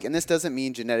at it like, and this doesn't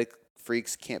mean genetic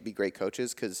freaks can't be great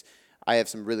coaches, because I have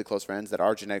some really close friends that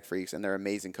are genetic freaks and they're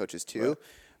amazing coaches too. Right.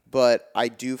 But I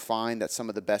do find that some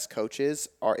of the best coaches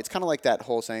it's kind of like that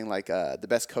whole saying, like the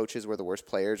best coaches were the worst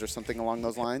players or something along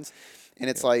those lines. And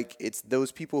it's like, it's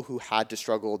those people who had to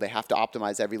struggle. They have to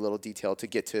optimize every little detail to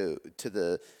get to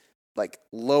the like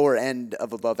lower end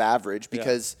of above average,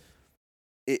 because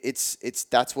it's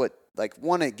that's what, like,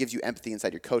 one, it gives you empathy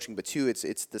inside your coaching, but two,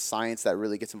 it's the science that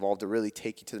really gets involved to really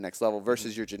take you to the next level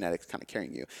versus your genetics kind of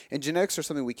carrying you. And genetics are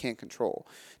something we can't control.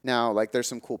 Now, like, there's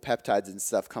some cool peptides and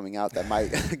stuff coming out that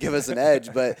might give us an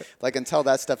edge, but like until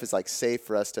that stuff is like safe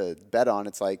for us to bet on,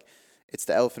 it's like, it's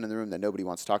the elephant in the room that nobody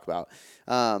wants to talk about.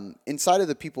 Inside of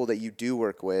the people that you do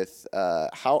work with,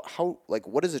 how like,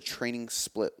 what does a training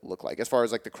split look like as far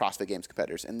as like the CrossFit Games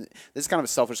competitors? And this is kind of a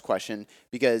selfish question,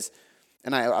 because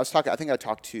and I think I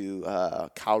talked to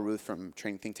Kyle Ruth from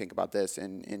Training Think Tank about this,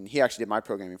 and he actually did my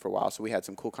programming for a while, so we had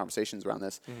some cool conversations around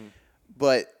this. Mm-hmm.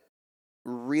 But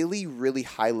really, really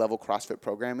high-level CrossFit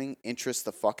programming interests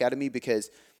the fuck out of me,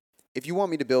 because if you want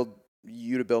me to build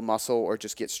muscle or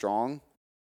just get strong,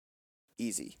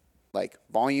 easy. Like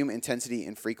volume, intensity,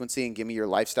 and frequency, and give me your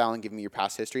lifestyle and give me your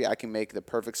past history. I can make the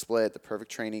perfect split, the perfect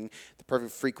training, the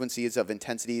perfect frequencies of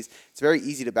intensities. It's very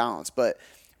easy to balance. But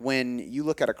when you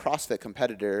look at a CrossFit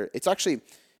competitor, it's actually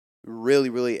really,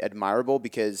 really admirable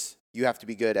because you have to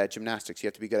be good at gymnastics. You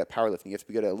have to be good at powerlifting. You have to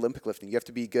be good at Olympic lifting. You have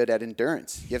to be good at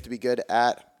endurance. You have to be good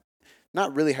at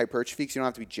not really hypertrophy because you don't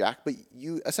have to be jacked, but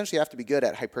you essentially have to be good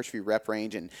at hypertrophy rep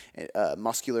range and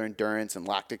muscular endurance and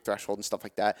lactic threshold and stuff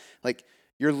like that. Like,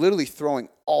 you're literally throwing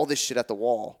all this shit at the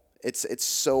wall. It's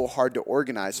so hard to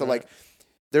organize. So, like,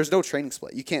 there's no training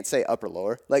split. You can't say upper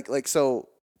lower. So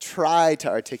try to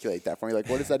articulate that for me. Like,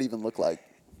 what does that even look like?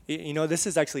 You know, this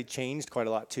has actually changed quite a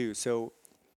lot too. So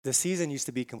the season used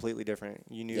to be completely different.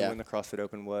 You knew when the CrossFit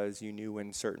Open was. You knew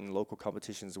when certain local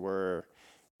competitions were.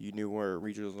 You knew where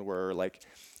regionals were. Like,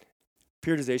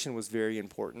 periodization was very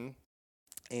important.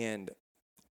 And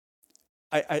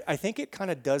I think it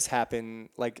kind of does happen,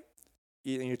 like,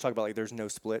 you talk about like there's no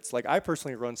splits. Like, I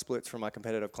personally run splits for my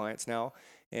competitive clients now,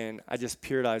 and I just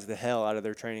periodize the hell out of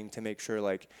their training to make sure,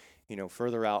 like, you know,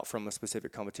 further out from a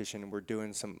specific competition, we're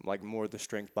doing some like more of the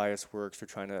strength bias works. We're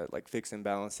trying to like fix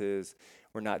imbalances.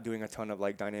 We're not doing a ton of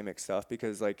like dynamic stuff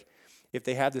because, like, if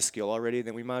they have the skill already,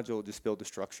 then we might as well just build the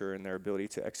structure and their ability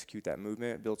to execute that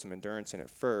movement, build some endurance in it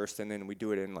first, and then we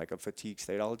do it in like a fatigue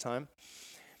state all the time.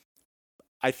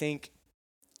 I think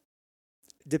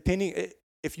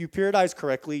if you periodize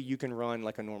correctly, you can run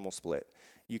like a normal split.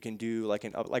 You can do like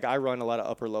like I run a lot of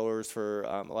upper lowers for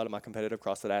a lot of my competitive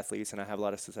CrossFit athletes, and I have a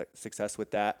lot of success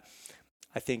with that.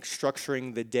 I think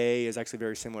structuring the day is actually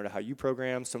very similar to how you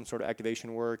program some sort of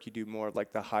activation work. You do more of like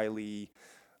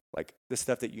like the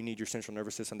stuff that you need your central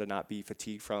nervous system to not be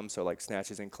fatigued from. So like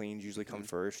snatches and cleans usually come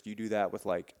first. You do that with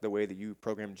like the way that you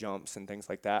program jumps and things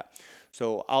like that.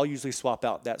 So I'll usually swap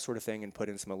out that sort of thing and put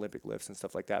in some Olympic lifts and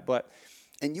stuff like that.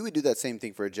 And you would do that same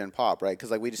thing for a gen pop, right? Because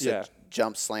like we just said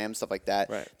jump, slam, stuff like that.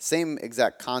 Right. Same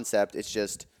exact concept. It's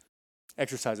just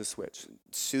exercises switch.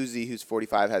 Susie, who's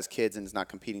 45, has kids and is not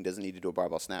competing, doesn't need to do a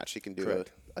barbell snatch. She can do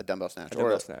a dumbbell snatch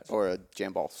or a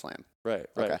jam ball slam. Right.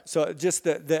 Okay. So just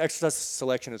the exercise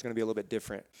selection is going to be a little bit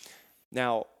different.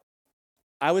 Now,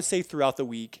 I would say throughout the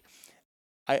week,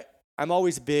 I'm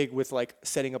always big with like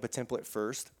setting up a template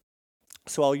first.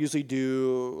 So I'll usually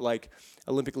do like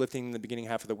Olympic lifting in the beginning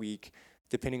half of the week,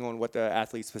 depending on what the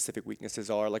athlete's specific weaknesses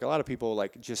are. Like, a lot of people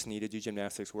like just need to do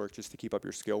gymnastics work just to keep up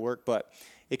your skill work, but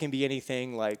it can be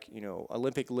anything like, you know,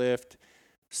 Olympic lift,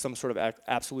 some sort of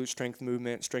absolute strength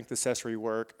movement, strength accessory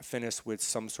work, finish with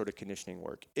some sort of conditioning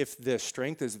work. If the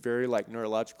strength is very like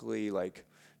neurologically like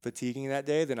fatiguing that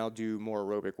day, then I'll do more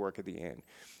aerobic work at the end.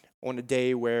 On a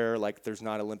day where like there's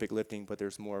not Olympic lifting, but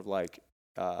there's more of like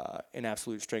an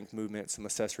absolute strength movement, some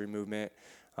accessory movement,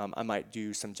 I might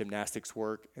do some gymnastics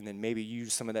work and then maybe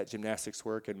use some of that gymnastics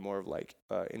work in more of like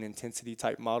an intensity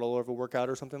type model of a workout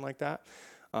or something like that.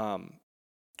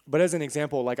 But as an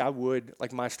example, like I would,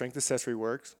 like my strength accessory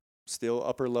works, still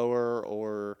upper lower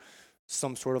or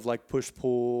some sort of like push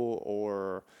pull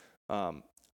or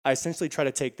I essentially try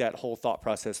to take that whole thought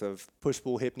process of push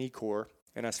pull hip knee core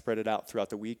and I spread it out throughout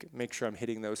the week, make sure I'm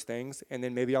hitting those things, and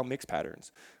then maybe I'll mix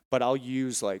patterns. But I'll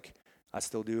use like, I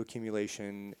still do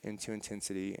accumulation into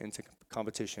intensity, into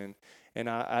competition, and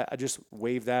I just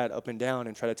wave that up and down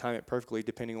and try to time it perfectly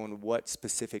depending on what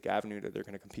specific avenue that they're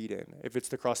going to compete in. If it's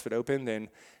the CrossFit Open, then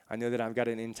I know that I've got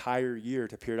an entire year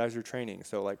to periodize their training.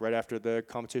 So like right after the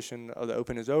competition of the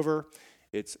Open is over,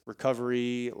 it's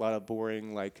recovery, a lot of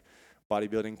boring like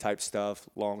bodybuilding type stuff,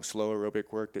 long, slow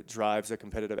aerobic work that drives a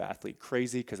competitive athlete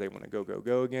crazy because they want to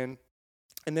go again.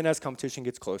 And then as competition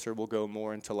gets closer, we'll go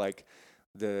more into like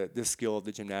the skill of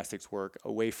the gymnastics work,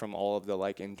 away from all of the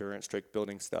like endurance strength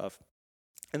building stuff,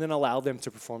 and then allow them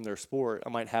to perform their sport. I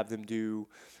might have them do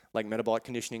like metabolic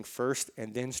conditioning first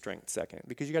and then strength second,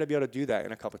 because you got to be able to do that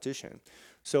in a competition.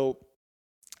 So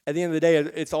at the end of the day,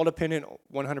 it's all dependent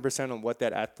 100% on what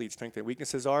that athlete's strengths and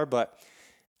weaknesses are. But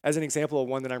as an example of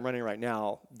one that I'm running right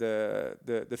now,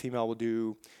 the female will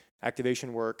do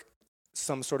activation work,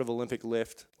 some sort of Olympic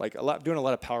lift, like doing a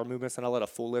lot of power movements and a lot of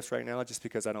full lifts right now, just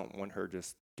because I don't want her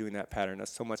just doing that pattern.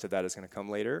 So much of that is going to come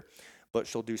later, but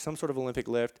she'll do some sort of Olympic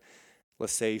lift.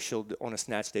 Let's say on a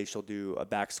snatch day, she'll do a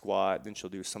back squat, then she'll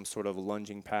do some sort of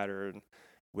lunging pattern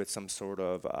with some sort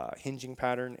of hinging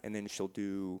pattern, and then she'll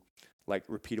do like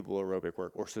repeatable aerobic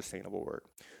work or sustainable work.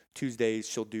 Tuesdays,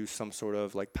 she'll do some sort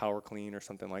of like power clean or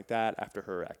something like that after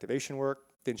her activation work.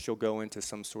 Then she'll go into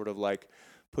some sort of like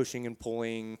pushing and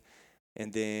pulling,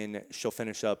 and then she'll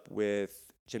finish up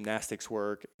with gymnastics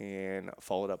work and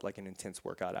follow it up like an intense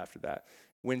workout after that.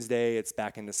 Wednesday, it's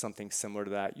back into something similar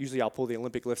to that. Usually I'll pull the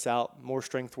Olympic lifts out, more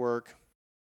strength work,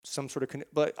 some sort of,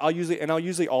 but I'll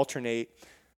usually alternate.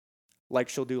 Like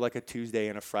she'll do like a Tuesday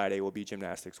and a Friday will be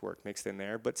gymnastics work mixed in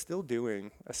there, but still doing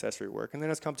accessory work. And then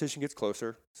as competition gets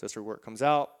closer, accessory work comes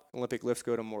out. Olympic lifts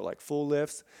go to more like full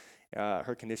lifts.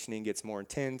 Her conditioning gets more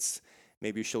intense.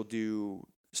 Maybe she'll do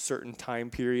certain time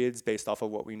periods based off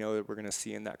of what we know that we're going to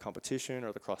see in that competition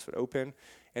or the CrossFit Open.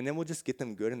 And then we'll just get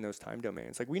them good in those time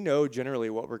domains. Like we know generally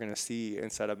what we're going to see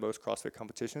inside of most CrossFit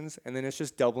competitions. And then it's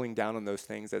just doubling down on those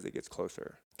things as it gets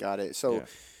closer. Got it. So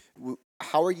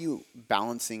how are you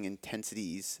balancing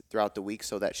intensities throughout the week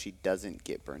so that she doesn't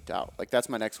get burnt out? Like that's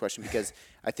my next question, because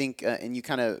I think, and you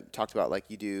kind of talked about like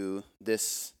you do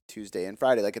this Tuesday and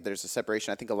Friday, like if there's a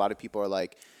separation. I think a lot of people are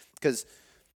like, because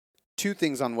two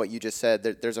things on what you just said,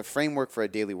 there's a framework for a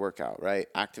daily workout, right?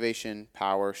 Activation,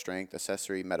 power, strength,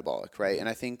 accessory, metabolic, right? And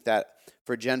I think that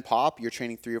for Gen Pop, you're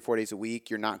training 3 or 4 days a week.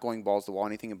 You're not going balls to the wall,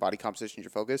 anything in body composition is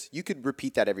your focus. You could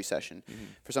repeat that every session.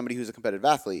 For somebody who's a competitive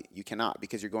athlete, you cannot,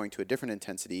 because you're going to a different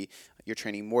intensity. You're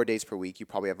training more days per week. You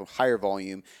probably have a higher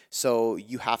volume. So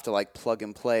you have to like plug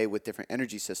and play with different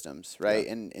energy systems, right?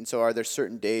 Yeah. And so are there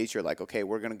certain days you're like, okay,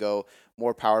 we're going to go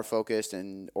more power focused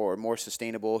or more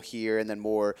sustainable here, and then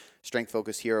more strength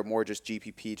focused here, or more just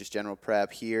GPP, just general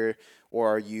prep here?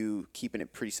 Or are you keeping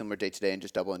it pretty similar day to day and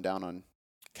just doubling down on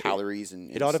calories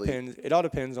and it all sleep? depends. It all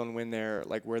depends on when they're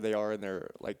like where they are in their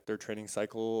training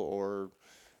cycle or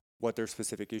what their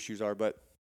specific issues are. But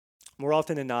more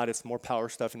often than not, it's more power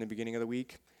stuff in the beginning of the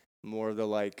week, more of the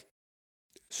like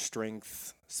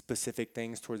strength specific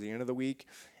things towards the end of the week.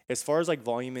 As far as like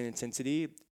volume and intensity,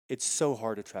 it's so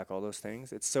hard to track all those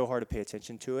things. It's so hard to pay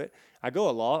attention to it. I go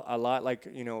a lot, like,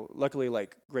 you know, luckily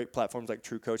like great platforms like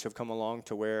True Coach have come along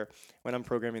to where when I'm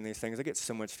programming these things, I get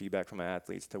so much feedback from my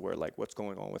athletes to where like what's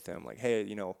going on with them. Like, hey,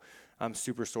 you know, I'm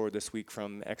super sore this week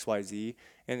from XYZ.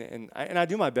 And I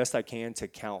do my best I can to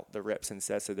count the reps and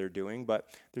sets that they're doing, but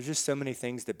there's just so many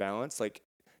things to balance. Like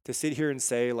to sit here and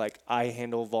say like I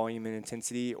handle volume and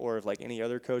intensity, or if like any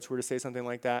other coach were to say something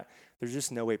like that, there's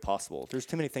just no way possible. There's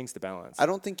too many things to balance. I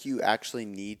don't think you actually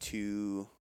need to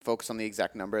focus on the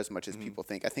exact number as much as people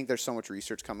think. I think there's so much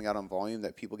research coming out on volume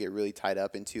that people get really tied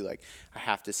up into like, I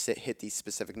have to hit these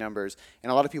specific numbers.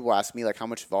 And a lot of people ask me like, how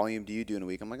much volume do you do in a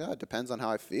week? I'm like, oh, it depends on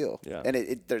how I feel. Yeah.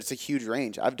 And there's a huge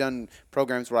range. I've done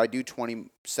programs where I do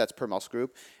 20 sets per muscle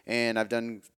group, and I've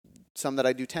done some that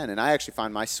I do 10, and I actually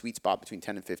find my sweet spot between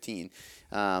 10 and 15.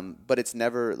 But it's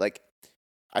never like,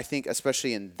 I think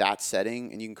especially in that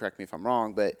setting, and you can correct me if I'm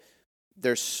wrong, but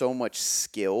there's so much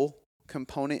skill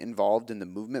component involved in the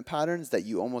movement patterns that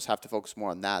you almost have to focus more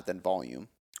on that than volume.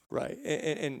 Right.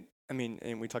 And I mean,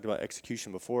 and we talked about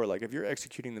execution before, like if you're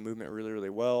executing the movement really, really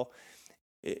well,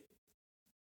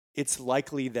 it's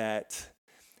likely that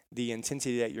the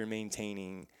intensity that you're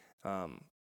maintaining,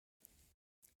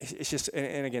 it's just,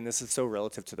 and again, this is so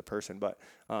relative to the person, but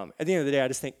at the end of the day, I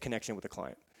just think connection with the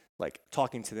client, like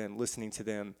talking to them, listening to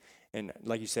them, and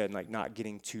like you said, like not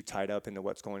getting too tied up into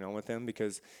what's going on with them,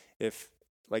 because if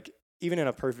like even in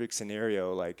a perfect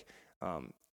scenario, like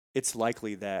it's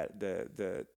likely that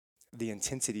the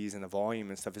intensities and the volume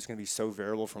and stuff is going to be so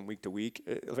variable from week to week.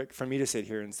 Like for me to sit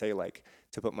here and say like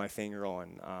to put my finger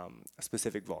on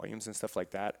specific volumes and stuff like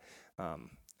that,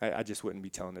 I just wouldn't be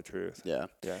telling the truth. Yeah.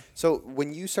 Yeah. So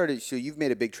when you started, so you've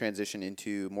made a big transition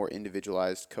into more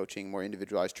individualized coaching, more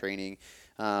individualized training.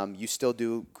 You still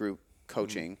do group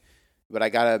coaching, but I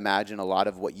got to imagine a lot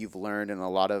of what you've learned and a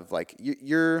lot of like,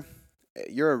 you're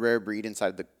a rare breed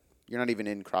inside you're not even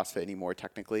in CrossFit anymore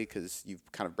technically, because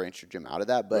you've kind of branched your gym out of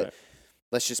that, but right.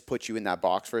 Let's just put you in that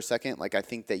box for a second. Like I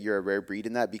think that you're a rare breed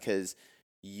in that, because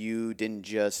you didn't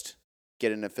just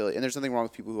get an affiliate, and there's nothing wrong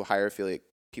with people who hire affiliate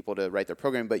people to write their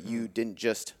program, but you didn't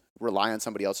just rely on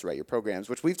somebody else to write your programs,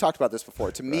 which we've talked about this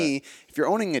before. To me, if you're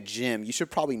owning a gym, you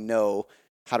should probably know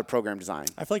how to program design.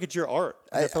 I feel like it's your art.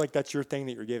 I feel like that's your thing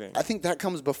that you're giving. I think that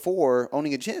comes before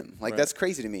owning a gym. Like that's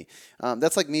crazy to me.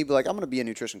 That's like me, be like, I'm going to be a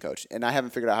nutrition coach, and I haven't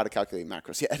figured out how to calculate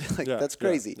macros yet. Like that's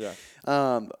crazy.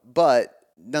 Yeah. But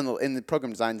nonetheless, and the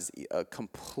program design is a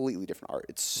completely different art.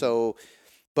 It's so.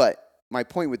 But my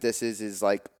point with this is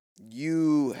like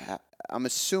I'm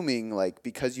assuming like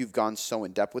because you've gone so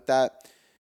in depth with that,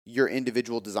 your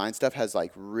individual design stuff has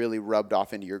like really rubbed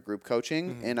off into your group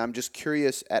coaching. And I'm just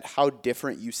curious at how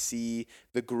different you see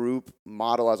the group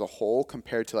model as a whole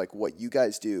compared to like what you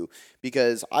guys do,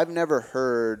 because I've never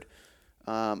heard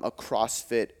a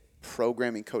CrossFit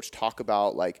programming coach talk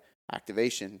about like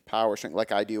activation, power, strength,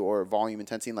 like I do, or volume,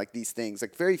 intensity, and like these things.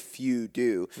 Like very few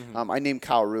do. I named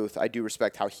Kyle Ruth. I do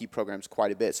respect how he programs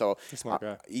quite a bit. So he's a smart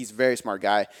guy. He's a very smart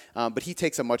guy. But he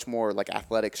takes a much more like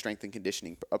athletic strength and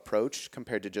conditioning approach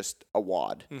compared to just a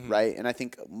WOD, right? And I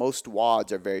think most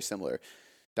WODs are very similar.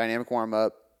 dynamic warm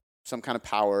up, some kind of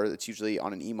power that's usually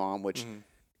on an EMOM, which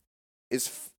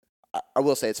I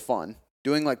will say it's fun.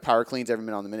 Doing like power cleans every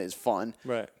minute on the minute is fun.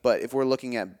 Right. But if we're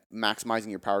looking at maximizing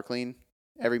your power clean,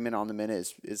 every minute on the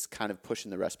minute is kind of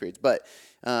pushing the rest periods. But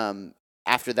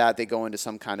after that, they go into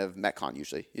some kind of Metcon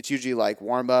usually. It's usually like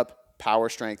warm up, power,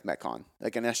 strength, Metcon.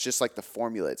 Like, and that's just like the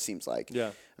formula, it seems like.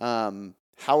 Yeah.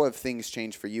 How have things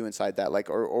changed for you inside that? Like,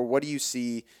 or what do you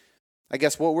see? I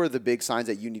guess what were the big signs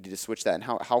that you needed to switch that, and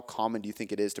how common do you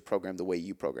think it is to program the way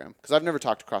you program? Because I've never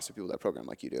talked to CrossFit people that program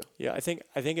like you do. Yeah, I think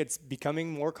it's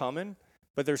becoming more common,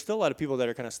 but there's still a lot of people that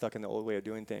are kind of stuck in the old way of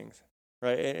doing things,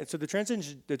 right? And so the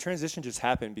transition just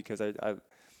happened because I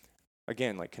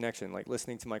again, like connection, like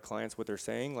listening to my clients, what they're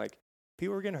saying, like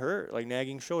people were getting hurt, like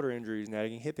nagging shoulder injuries,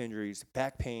 nagging hip injuries,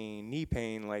 back pain, knee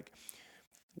pain. Like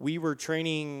we were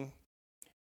training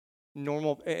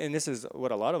normal, and this is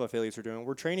what a lot of affiliates are doing.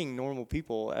 We're training normal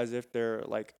people as if they're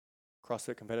like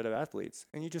CrossFit competitive athletes,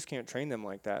 and you just can't train them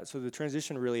like that. So the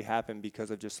transition really happened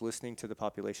because of just listening to the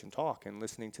population talk and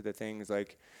listening to the things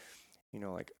like, you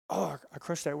know, like, oh, I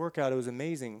crushed that workout. It was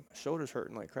amazing. My shoulder's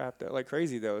hurting like crap, like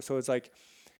crazy though. So it's like,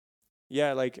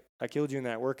 yeah, like I killed you in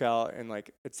that workout and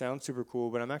like it sounds super cool,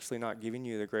 but I'm actually not giving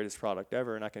you the greatest product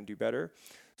ever and I can do better.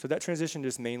 So that transition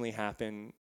just mainly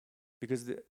happened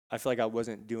because I feel like I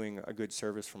wasn't doing a good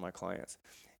service for my clients.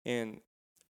 And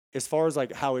as far as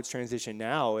like how it's transitioned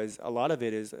now, is a lot of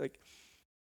it is like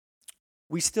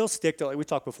we still stick to, like we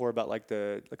talked before about like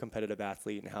the competitive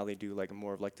athlete and how they do like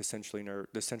more of like the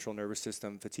central nervous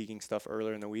system fatiguing stuff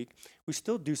earlier in the week. We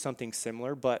still do something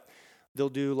similar, but they'll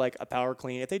do like a power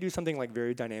clean. If they do something like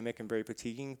very dynamic and very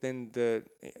fatiguing, then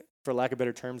for lack of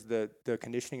better terms, the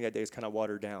conditioning that day is kind of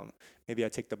watered down. Maybe I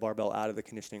take the barbell out of the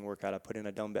conditioning workout. I put in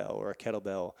a dumbbell or a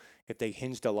kettlebell. If they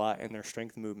hinged a lot in their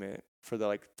strength movement for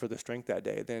the strength that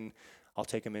day, then I'll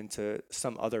take them into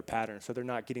some other pattern. So they're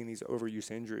not getting these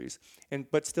overuse injuries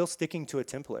but still sticking to a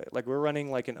template. Like we're running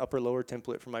like an upper lower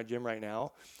template for my gym right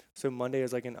now. So Monday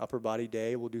is like an upper body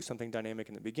day. We'll do something dynamic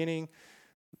in the beginning.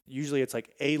 Usually it's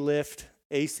like a lift,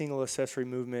 a single accessory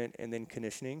movement, and then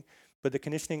conditioning. But the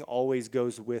conditioning always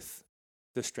goes with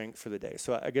the strength for the day.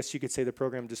 So I guess you could say the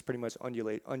program just pretty much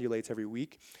undulates every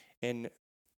week. And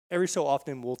every so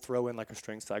often we'll throw in like a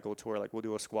strength cycle to where like we'll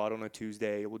do a squat on a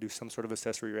Tuesday. We'll do some sort of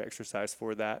accessory or exercise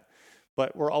for that.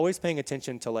 But we're always paying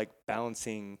attention to like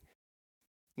balancing.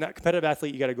 Not competitive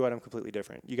athlete, you got to go at them completely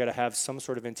different. You got to have some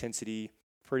sort of intensity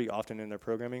pretty often in their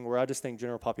programming, where I just think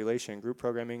general population, group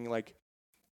programming, like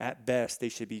at best, they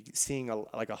should be seeing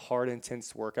a hard,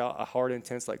 intense workout, a hard,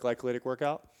 intense like glycolytic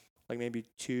workout, like maybe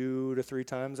 2 to 3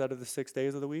 times out of the 6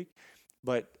 days of the week,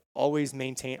 but always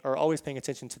paying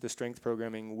attention to the strength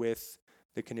programming with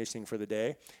the conditioning for the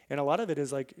day. And a lot of it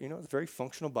is like, you know, it's very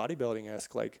functional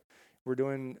bodybuilding-esque. Like we're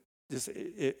doing just,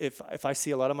 if I see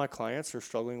a lot of my clients are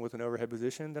struggling with an overhead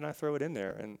position, then I throw it in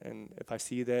there. And if I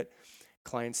see that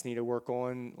clients need to work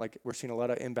on, like we're seeing a lot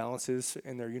of imbalances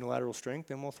in their unilateral strength,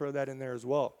 then we'll throw that in there as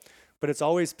well. But it's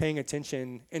always paying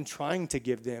attention and trying to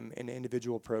give them an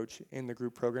individual approach in the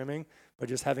group programming, but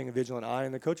just having a vigilant eye.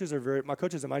 And my coaches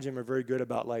at my gym are very good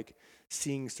about like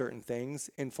seeing certain things,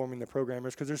 informing the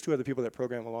programmers, because there's 2 other people that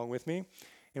program along with me.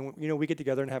 And, you know, we get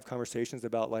together and have conversations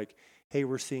about like, hey,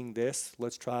 we're seeing this,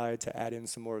 let's try to add in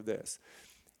some more of this.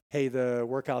 Hey, the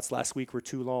workouts last week were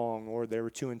too long or they were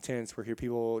too intense. We hear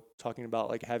people talking about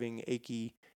like having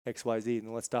achy XYZ,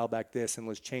 and let's dial back this and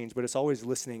let's change. But it's always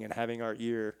listening and having our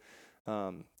ear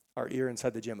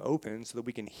inside the gym open so that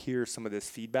we can hear some of this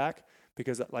feedback.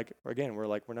 Because like, again,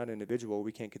 we're not individual.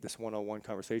 We can't get this one-on-one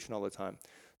conversation all the time.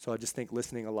 So I just think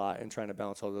listening a lot and trying to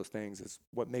balance all those things is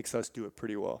what makes us do it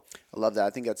pretty well. I love that. I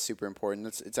think that's super important.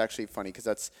 It's actually funny because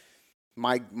that's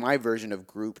my version of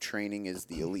group training is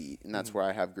the elite, and that's where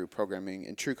I have group programming.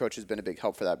 And True Coach has been a big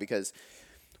help for that, because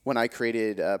when I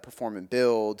created Perform and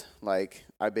Build, like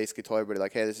I basically told everybody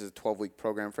like, hey, this is a 12-week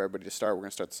program for everybody to start. We're going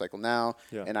to start the cycle now.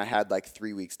 Yeah. And I had like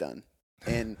 3 weeks done.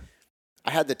 And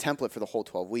I had the template for the whole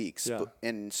 12 weeks. Yeah.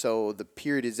 And so the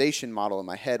periodization model in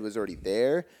my head was already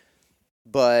there.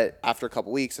 But after a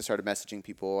couple weeks, I started messaging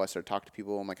people. I started talking to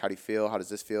people. I'm like, how do you feel? How does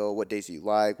this feel? What days do you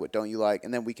like? What don't you like?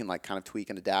 And then we can like kind of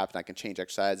tweak and adapt, and I can change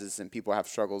exercises. And people have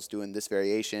struggles doing this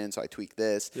variation, so I tweak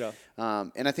this. Yeah.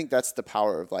 And I think that's the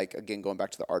power of like, again, going back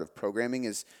to the art of programming,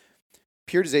 is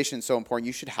periodization is so important.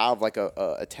 You should have like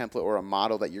a template or a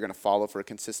model that you're going to follow for a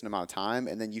consistent amount of time,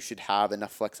 and then you should have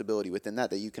enough flexibility within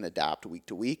that you can adapt week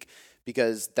to week,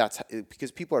 because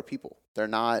people are people. They're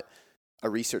not a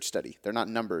research study. They're not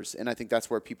numbers. And I think that's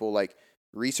where people like,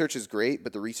 research is great,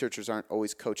 but the researchers aren't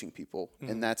always coaching people.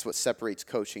 Mm-hmm. And that's what separates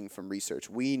coaching from research.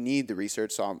 We need the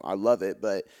research, so I love it,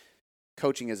 but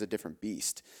coaching is a different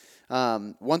beast.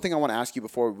 One thing I want to ask you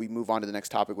before we move on to the next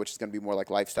topic, which is going to be more like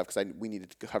life stuff, because we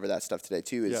needed to cover that stuff today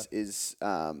too, is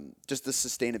just the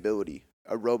sustainability,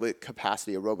 aerobic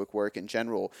capacity, aerobic work in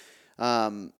general.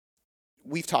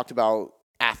 We've talked about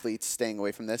athletes staying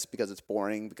away from this because it's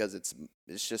boring, because it's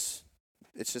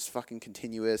just fucking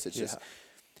continuous. It's just,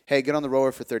 hey, get on the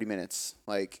rower for 30 minutes.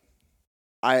 Like,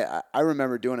 I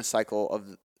remember doing a cycle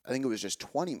of, I think it was just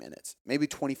 20 minutes. Maybe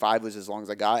 25 was as long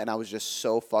as I got, and I was just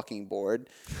so fucking bored.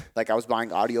 Like, I was buying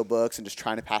audiobooks and just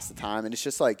trying to pass the time, and it's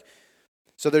just like,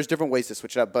 so there's different ways to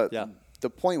switch it up, but the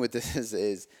point with this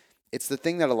is it's the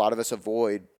thing that a lot of us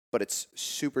avoid, but it's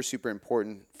super, super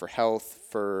important for health,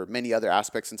 for many other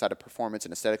aspects inside of performance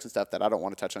and aesthetics and stuff that I don't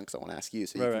want to touch on because I want to ask you,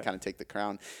 so you can kind of take the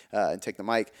crown and take the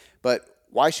mic. But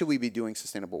why should we be doing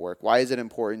sustainable work? Why is it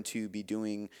important to be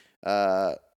doing,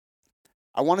 I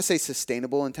want to say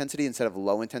sustainable intensity instead of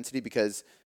low intensity, because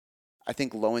I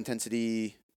think low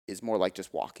intensity is more like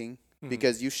just walking,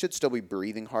 because you should still be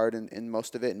breathing hard in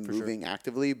most of it and moving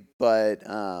actively. But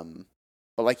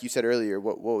like you said earlier,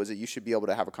 what was it? You should be able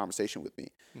to have a conversation with me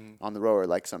on the rower,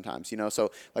 like sometimes,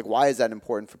 so like, why is that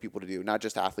important for people to do? Not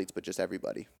just athletes, but just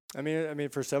everybody. I mean,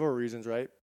 for several reasons, right?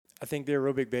 I think the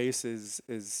aerobic base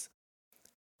is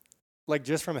like,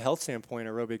 just from a health standpoint,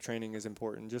 aerobic training is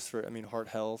important just for, heart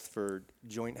health, for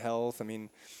joint health. I mean,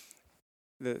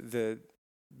 the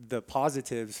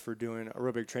positives for doing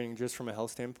aerobic training just from a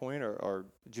health standpoint are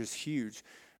just huge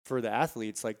for the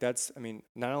athletes. Like, that's,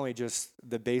 not only just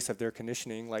the base of their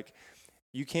conditioning, like,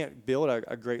 you can't build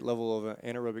a great level of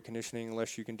anaerobic conditioning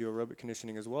unless you can do aerobic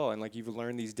conditioning as well. And like, you've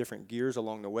learned these different gears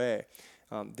along the way.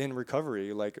 Then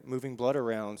recovery, like moving blood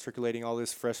around, circulating all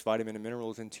this fresh vitamin and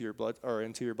minerals into your blood or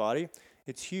into your body.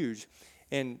 It's huge.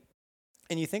 And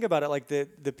you think about it, like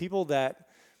the people that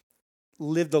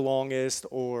live the longest,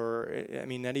 or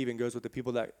that even goes with the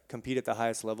people that compete at the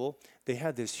highest level, they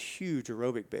had this huge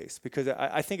aerobic base, because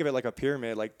I think of it like a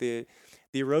pyramid. Like, the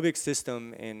aerobic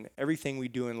system and everything we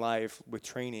do in life with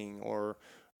training or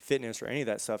fitness or any of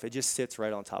that stuff, it just sits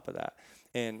right on top of that.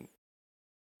 And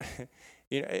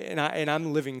and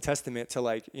I'm living testament to,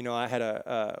 like, I had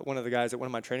one of the guys at one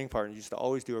of my training partners used to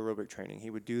always do aerobic training. He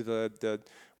would do the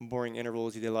boring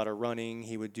intervals. He did a lot of running.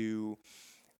 He would do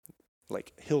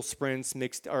like hill sprints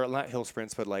mixed, or not hill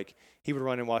sprints, but like he would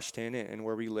run in Washington, and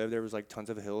where we live, there was like tons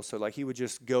of hills. So like, he would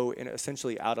just go in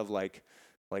essentially out of like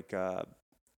a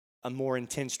more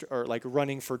intense, or like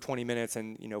running for 20 minutes,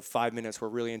 and 5 minutes were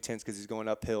really intense because he's going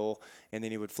uphill, and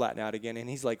then he would flatten out again. And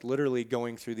he's like literally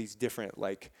going through these different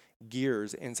like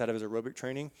gears inside of his aerobic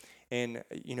training. And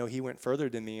he went further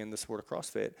than me in the sport of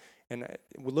CrossFit. And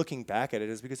looking back at it,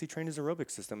 is because he trained his aerobic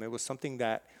system. It was something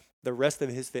that the rest of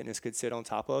his fitness could sit on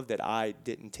top of that I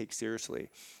didn't take seriously.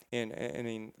 And I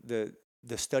mean, the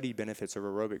study benefits of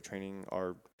aerobic training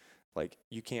are like,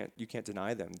 you can't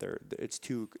deny them. It's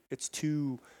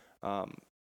too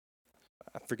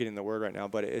I'm forgetting the word right now,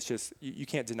 but it's just, you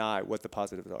can't deny what the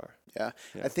positives are. Yeah.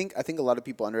 I think a lot of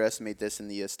people underestimate this in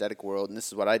the aesthetic world, and this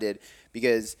is what I did,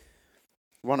 because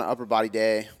we're on an upper body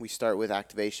day. We start with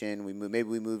activation. We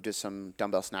move to some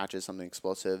dumbbell snatches, something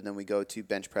explosive. Then we go to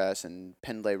bench press and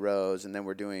pendlay rows, and then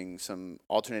we're doing some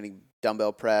alternating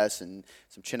dumbbell press and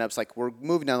some chin ups. Like, we're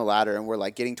moving down the ladder, and we're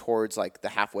like getting towards like the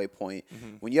halfway point.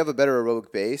 When you have a better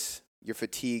aerobic base, your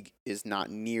fatigue is not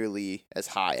nearly as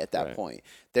high at that point.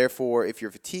 Therefore, if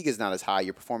your fatigue is not as high,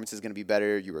 your performance is going to be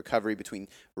better. Your recovery between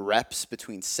reps,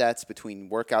 between sets, between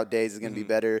workout days is going to be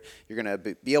better. You're going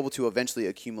to be able to eventually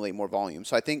accumulate more volume.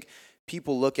 So I think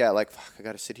people look at like, fuck, I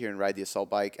got to sit here and ride the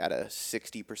assault bike at a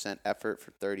 60% effort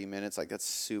for 30 minutes. Like, that's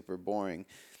super boring.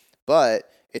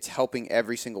 But it's helping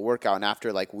every single workout. And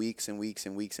after like weeks and weeks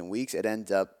and weeks and weeks, it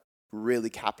ends up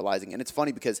really capitalizing. And it's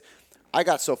funny because I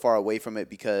got so far away from it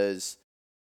because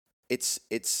I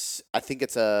think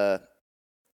it's a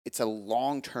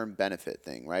long-term benefit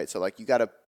thing, right? So like, you got to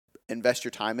invest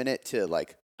your time in it to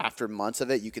like, after months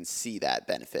of it, you can see that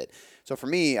benefit. So for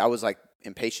me, I was like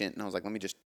impatient, and I was like, let me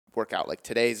just work out. Like,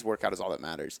 today's workout is all that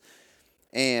matters.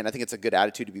 And I think it's a good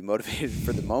attitude to be motivated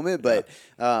for the moment. But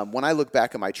when I look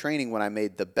back at my training, when I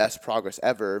made the best progress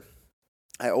ever,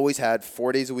 I always had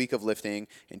 4 days a week of lifting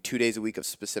and 2 days a week of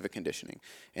specific conditioning.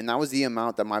 And that was the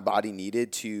amount that my body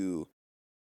needed to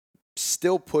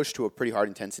still push to a pretty hard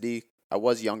intensity. I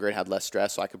was younger and had less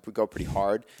stress, so I could go pretty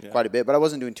hard quite a bit. But I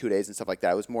wasn't doing 2 days and stuff like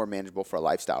that. It was more manageable for a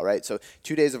lifestyle, right? So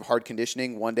 2 days of hard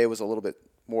conditioning. 1 day was a little bit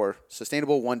more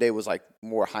sustainable. 1 day was like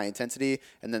more high intensity.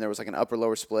 And then there was like an upper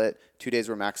lower split. 2 days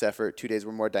were max effort. 2 days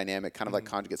were more dynamic, kind of like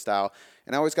conjugate style.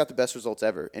 And I always got the best results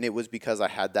ever. And it was because I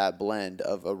had that blend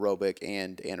of aerobic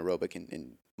and anaerobic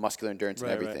and muscular endurance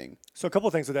and everything. Right. So a couple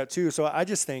of things with that too. So I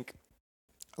just think,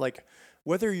 like,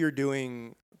 whether you're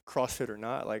doing CrossFit or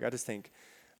not, like I just think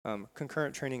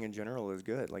concurrent training in general is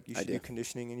good. Like you should do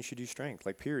conditioning and you should do strength,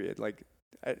 like period. Like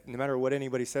no matter what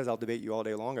anybody says, I'll debate you all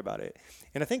day long about it.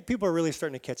 And I think people are really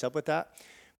starting to catch up with that.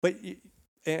 But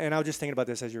and I was just thinking about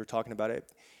this as you were talking about it.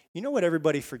 You know what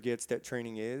everybody forgets that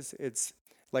training is? It's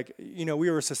like, we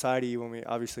were a society when we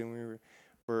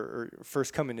were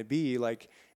first coming to be, like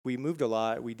we moved a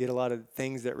lot. We did a lot of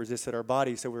things that resisted our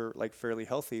body. So we're like fairly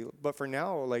healthy. But for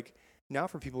now, now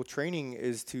for people, training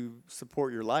is to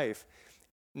support your life.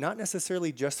 Not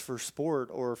necessarily just for sport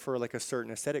or for like a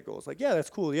certain aesthetic goals. Like, yeah, that's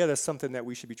cool. Yeah, that's something that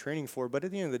we should be training for. But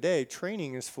at the end of the day,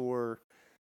 training is for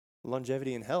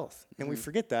longevity and health. And we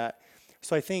forget that.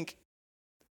 So I think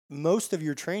most of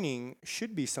your training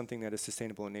should be something that is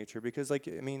sustainable in nature because,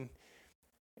 anaerobics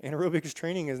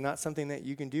training is not something that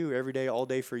you can do every day, all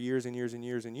day for years and years and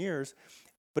years and years.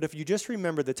 But if you just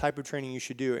remember the type of training you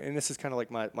should do, and this is kind of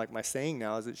like my saying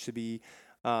now, is it should be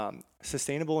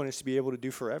sustainable and it should be able to do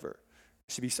forever.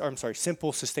 It should be,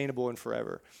 simple, sustainable, and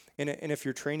forever. And if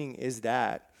your training is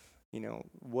that,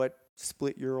 what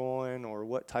split you're on or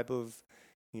what type of,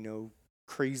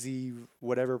 crazy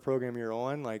whatever program you're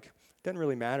on, doesn't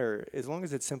really matter. As long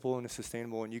as it's simple and it's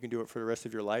sustainable and you can do it for the rest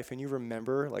of your life and you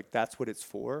remember, that's what it's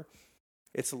for,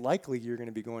 it's likely you're going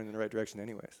to be going in the right direction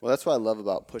anyways. Well, that's what I love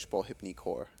about push, pull, hip, knee,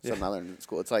 core. Something I learned in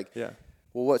school. It's like,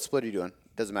 well, what split are you doing?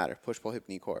 Doesn't matter. Push, pull, hip,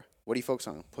 knee, core. What do you focus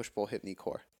on? Push, pull, hip, knee,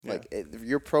 core.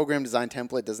 Your program design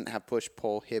template doesn't have push,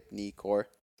 pull, hip, knee, core.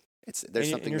 There's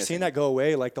something. And you're seeing that go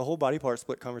away. Like the whole body part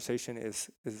split conversation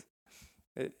is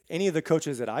any of the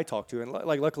coaches that I talk to, and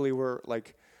luckily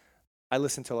I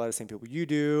listen to a lot of the same people you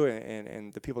do,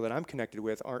 and the people that I'm connected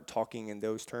with aren't talking in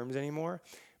those terms anymore.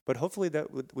 But hopefully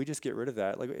that we just get rid of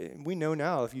that. We know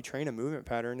now if you train a movement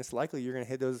pattern, it's likely you're going to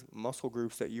hit those muscle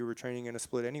groups that you were training in a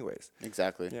split anyways.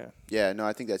 Exactly. Yeah. No,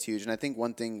 I think that's huge. And I think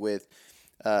one thing with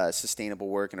sustainable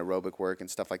work and aerobic work and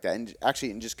stuff like that, and actually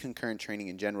in just concurrent training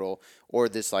in general, or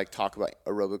this talk about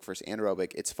aerobic versus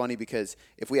anaerobic, it's funny because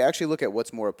if we actually look at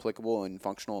what's more applicable and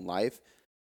functional in life,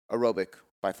 aerobic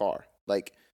by far.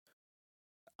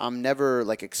 I'm never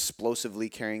explosively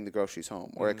carrying the groceries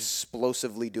home or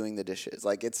explosively doing the dishes.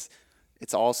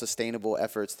 It's all sustainable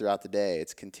efforts throughout the day.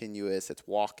 It's continuous. It's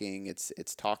walking.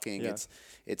 It's talking. Yeah.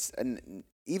 It's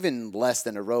even less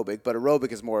than aerobic, but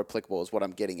aerobic is more applicable. Is what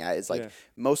I'm getting at. Is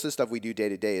most of the stuff we do day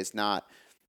to day is not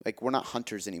we're not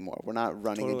hunters anymore. We're not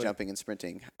running and jumping and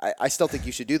sprinting. I still think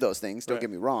you should do those things. Don't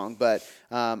get me wrong, but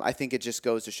I think it just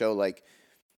goes to show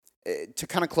to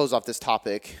kind of close off this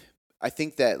topic. I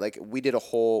think that we did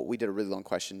a really long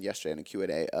question yesterday in a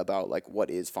Q&A about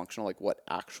what is functional, what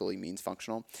actually means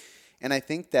functional. And I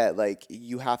think that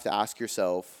you have to ask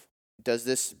yourself, does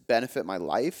this benefit my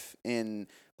life? And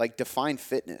define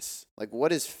fitness.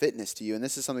 What is fitness to you? And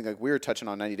this is something we were touching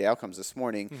on 90-day outcomes this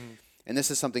morning. Mm-hmm. And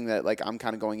this is something that I'm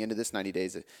kind of going into this 90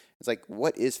 days. It's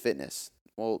what is fitness?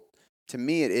 Well, to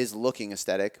me, it is looking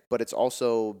aesthetic, but it's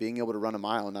also being able to run a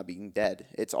mile and not being dead.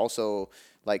 It's also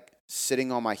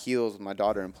sitting on my heels with my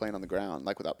daughter and playing on the ground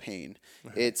without pain.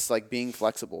 Uh-huh. It's being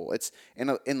flexible. It's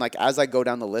and as I go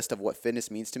down the list of what fitness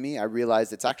means to me, I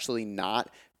realize it's actually not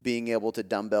being able to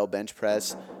dumbbell bench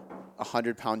press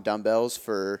 100-pound dumbbells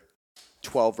for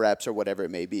 12 reps or whatever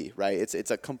it may be, right?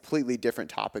 It's a completely different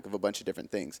topic of a bunch of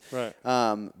different things. Right.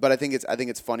 But I think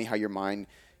it's funny how your mind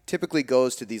typically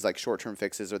goes to these short-term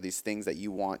fixes or these things that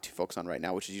you want to focus on right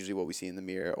now, which is usually what we see in the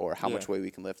mirror or how much weight we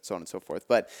can lift, so on and so forth.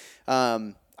 But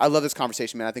I love this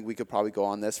conversation, man. I think we could probably go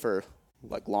on this for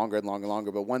longer and longer and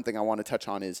longer. But one thing I want to touch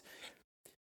on is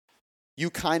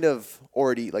you kind of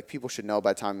already, people should know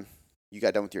by the time you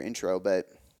got done with your intro, but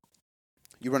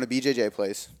you run a BJJ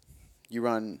place. You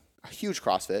run a huge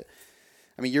CrossFit.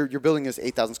 I mean, you're building this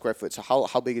 8,000 square foot. So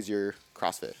how big is your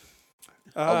CrossFit?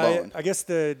 I guess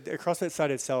the CrossFit site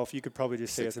itself, you could probably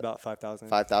just say it's about 5,000.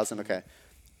 5,000, okay.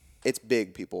 It's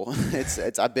big, people.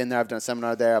 It's. I've been there. I've done a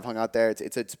seminar there. I've hung out there.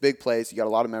 It's a big place. You got a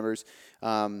lot of members.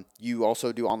 You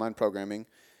also do online programming.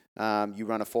 You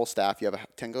run a full staff. You have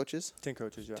 10 coaches? 10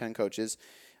 coaches, yeah. 10 coaches.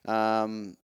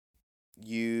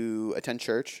 You attend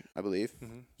church, I believe.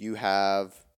 Mm-hmm. You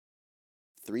have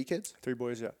 3 kids? 3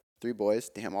 boys, yeah. 3 boys.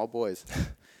 Damn, all boys.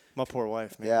 My poor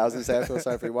wife, man. Yeah, I was going to say, I feel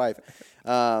sorry for your wife.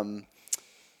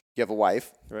 You have a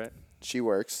wife. Right. She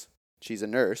works. She's a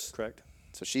nurse. Correct.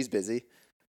 So she's busy.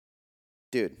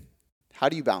 Dude, how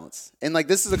do you balance? And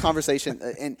this is a conversation,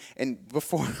 and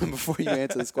before you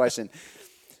answer this question,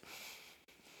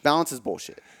 balance is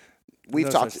bullshit. We've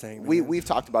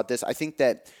talked about this. I think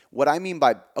that what I mean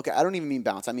by, I don't even mean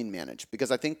balance. I mean manage,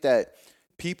 because I think that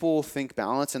people think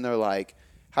balance and they're like,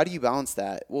 how do you balance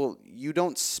that? Well, you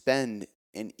don't spend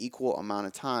an equal amount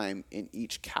of time in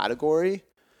each category,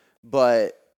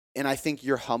 and I think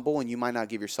you're humble and you might not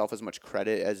give yourself as much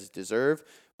credit as deserve,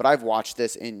 but I've watched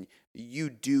this and you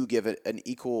do give it an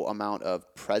equal amount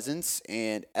of presence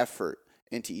and effort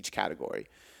into each category.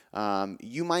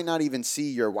 You might not even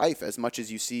see your wife as much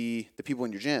as you see the people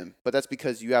in your gym, but that's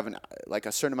because you have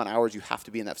a certain amount of hours you have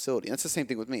to be in that facility. And that's the same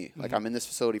thing with me. Mm-hmm. Like I'm in this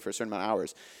facility for a certain amount of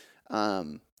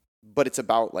hours. But it's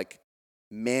about like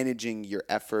managing your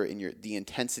effort and the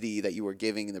intensity that you are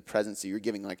giving and the presence that you're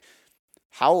giving. Like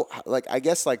I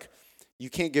guess like you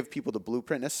can't give people the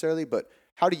blueprint necessarily, but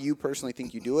how do you personally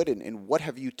think you do it? And what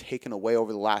have you taken away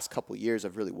over the last couple of years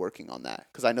of really working on that?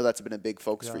 Because I know that's been a big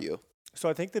focus for you. So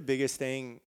I think the biggest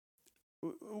thing,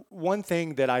 one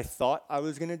thing that I thought I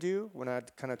was going to do when I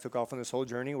kind of took off on this whole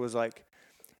journey was like,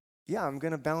 yeah, I'm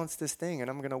going to balance this thing and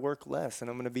I'm going to work less and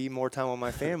I'm going to be more time with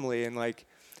my family. And like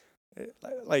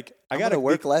I got to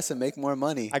work less and make more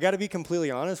money. I got to be completely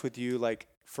honest with you. Like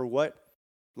for what,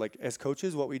 like as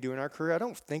coaches, what we do in our career, I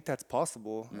don't think that's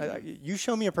possible. Mm-hmm. You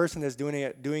show me a person that's doing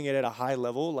it at a high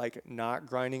level, like not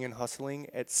grinding and hustling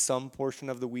at some portion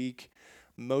of the week,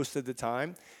 most of the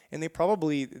time, and they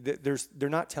probably they're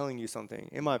not telling you something,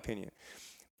 in my opinion.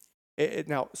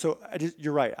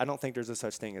 You're right. I don't think there's a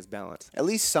such thing as balance. At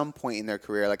least some point in their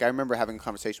career, like I remember having a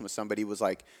conversation with somebody who was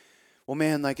like, well,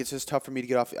 man, like it's just tough for me to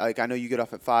get off. Like I know you get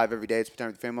off at 5 every day. It's time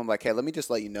with the family. I'm like, hey, let me just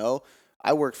let you know,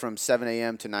 I worked from 7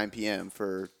 a.m. to 9 p.m.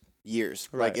 for years.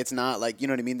 Right. Like it's not like, you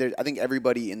know what I mean? I think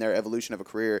everybody in their evolution of a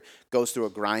career goes through a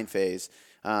grind phase.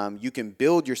 You can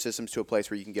build your systems to a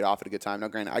place where you can get off at a good time. Now,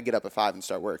 granted, I get up at 5 and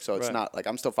start work, so it's not like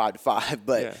I'm still 5 to 5,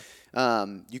 but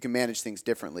you can manage things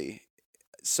differently.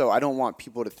 So I don't want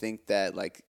people to think that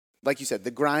like you said,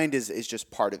 the grind is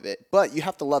just part of it, but you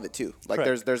have to love it too. Like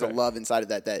there's a love inside of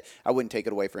that I wouldn't take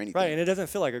it away for anything. Right, and it doesn't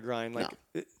feel like a grind. Like,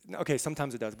 okay,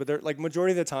 sometimes it does, but they're like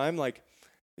majority of the time, like,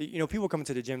 you know, people come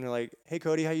into the gym and they're like, "Hey,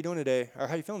 Cody, how you doing today? Or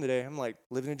how you feeling today?" I'm like,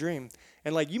 living a dream.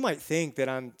 And like, you might think that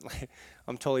I'm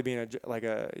totally being a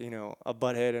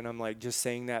butthead, and I'm like just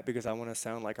saying that because I want to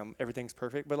sound like everything's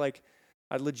perfect. But like,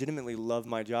 I legitimately love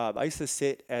my job. I used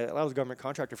to I was a government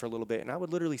contractor for a little bit, and I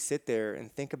would literally sit there and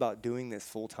think about doing this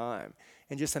full time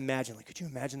and just imagine, like, could you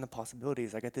imagine the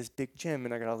possibilities? I got this big gym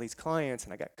and I got all these clients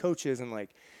and I got coaches and like,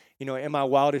 you know, in my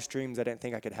wildest dreams, I didn't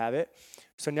think I could have it.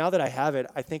 So now that I have it,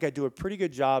 I think I do a pretty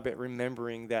good job at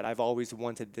remembering that I've always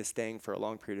wanted this thing for a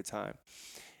long period of time.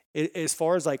 As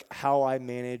far as like how I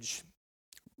manage.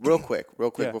 Real quick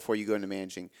before you go into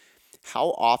managing,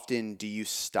 how often do you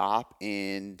stop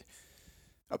and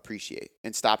appreciate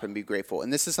and stop and be grateful?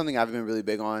 And this is something I've been really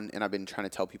big on and I've been trying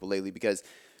to tell people lately because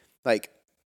like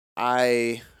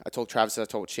I told Travis, I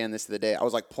told Shan this the other day, I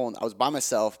was by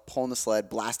myself pulling the sled,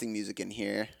 blasting music in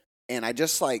here. And I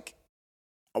just like,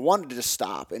 I wanted to just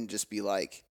stop and just be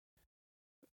like,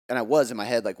 and I was in my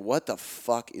head like, what the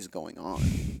fuck is going on?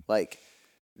 Like,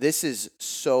 this is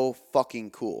so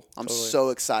fucking cool. I'm so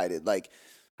excited. Like,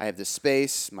 I have this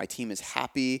space. My team is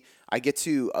happy. I get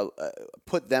to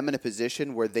put them in a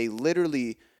position where they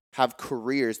literally have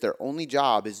careers. Their only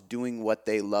job is doing what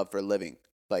they love for a living.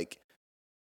 Like,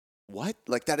 what?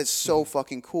 Like, that is so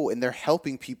fucking cool. And they're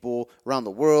helping people around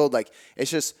the world. Like,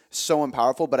 it's just so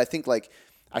powerful. But I think, like,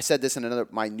 I said this in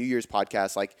my New Year's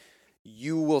podcast, like,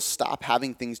 you will stop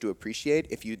having things to appreciate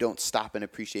if you don't stop and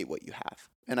appreciate what you have.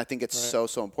 And I think it's so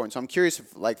important. So I'm curious,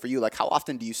 if, like, for you, like, how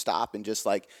often do you stop and just,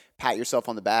 like, pat yourself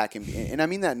on the back? And I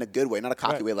mean that in a good way, not a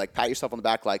cocky way. Like, pat yourself on the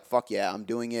back, like, fuck yeah, I'm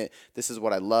doing it. This is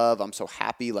what I love. I'm so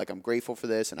happy. Like, I'm grateful for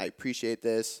this, and I appreciate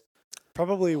this.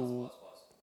 Probably. I'll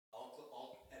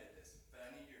edit this, but I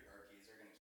need your car keys. They're going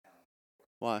to keep down.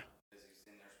 Why? Because he's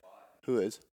in their spot. Who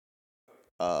is?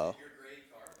 Oh. Your gray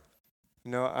car?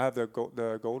 No, I have the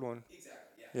gold one.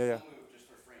 Exactly, yeah. Don't move, just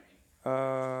for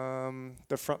framing.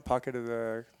 The front pocket of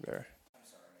there. I'm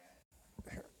sorry, man.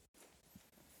 Here.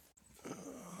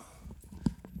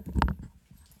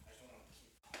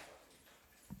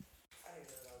 I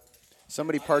just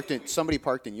want to keep. Somebody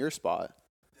parked in your spot.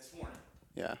 This morning.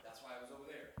 Yeah. That's why I was over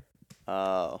there.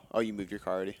 Oh, you moved your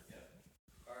car already? Yeah.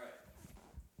 All right.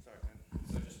 Sorry, man.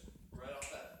 So just right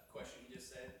off that question you just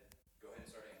said, go ahead and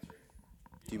start answering.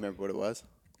 Do you remember what it was?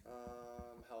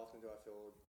 How often do I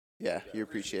feel? Yeah, you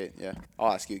appreciate. Yeah,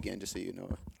 I'll ask you again just so you know.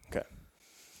 Okay. And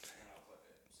I'll flip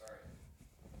it. Sorry.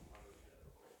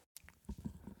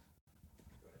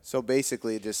 So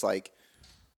basically, just like,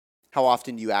 how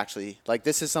often do you actually, like,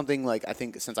 this is something, like, I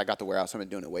think since I got the warehouse, I've been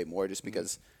doing it way more just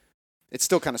because it's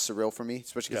still kind of surreal for me,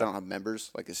 especially because I don't have members.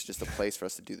 Like, it's just a place for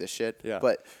us to do this shit. Yeah.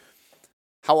 But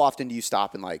how often do you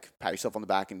stop and, like, pat yourself on the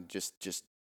back and just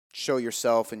show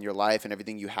yourself and your life and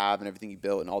everything you have and everything you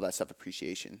built and all that stuff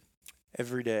appreciation?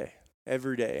 Every day.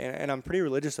 every day. And I'm pretty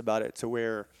religious about it to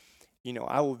where, you know,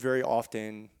 I will very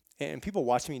often, and people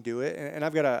watch me do it. And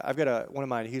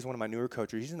he's one of my newer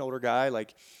coaches. He's an older guy.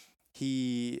 Like,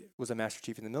 he was a Master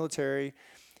Chief in the military.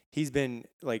 He's been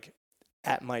like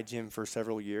at my gym for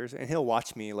several years, and he'll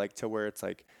watch me like to where it's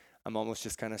like I'm almost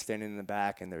just kind of standing in the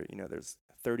back, and there's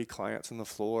 30 clients on the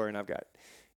floor, and I've got,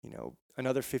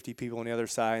 another 50 people on the other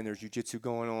side, and there's jiu-jitsu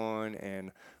going on,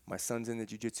 and my son's in the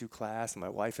jiu-jitsu class, and my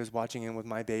wife is watching him with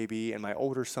my baby, and my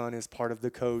older son is part of the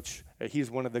coach.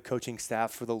 He's one of the coaching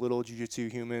staff for the little jiu-jitsu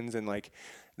humans, and like,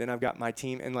 then I've got my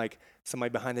team, and like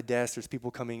somebody behind the desk, there's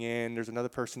people coming in, there's another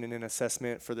person in an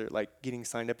assessment for their like getting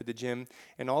signed up at the gym,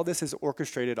 and all this is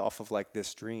orchestrated off of like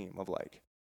this dream of like,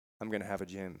 I'm going to have a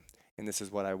gym, and this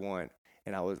is what I want.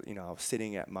 And I was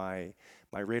sitting at my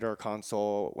radar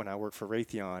console when I worked for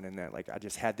Raytheon, and that like I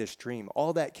just had this dream.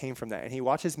 All that came from that. And he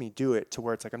watches me do it to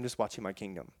where it's like I'm just watching my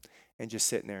kingdom and just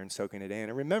sitting there and soaking it in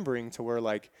and remembering to where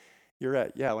like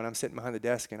when I'm sitting behind the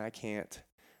desk and I can't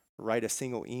write a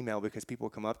single email because people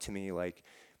come up to me like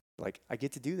I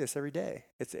get to do this every day.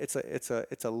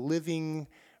 It's a living,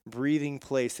 breathing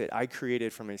place that I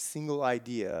created from a single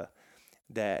idea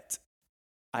that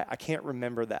I can't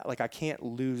remember that. Like, I can't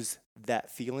lose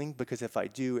that feeling, because if I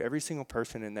do, every single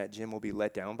person in that gym will be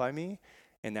let down by me,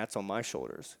 and that's on my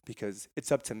shoulders, because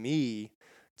it's up to me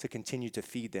to continue to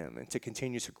feed them and to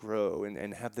continue to grow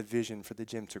and have the vision for the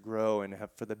gym to grow and have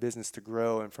for the business to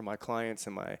grow and for my clients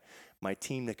and my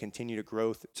team to continue to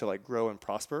grow and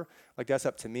prosper. Like, that's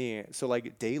up to me. So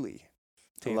like daily,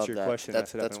 to answer your question,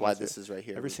 that's why this is right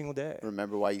here. Every single day.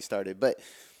 Remember why you started. But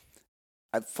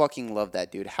I fucking love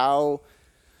that, dude. How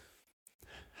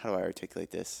do I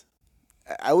articulate this?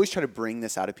 I always try to bring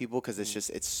this out of people because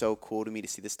it's so cool to me to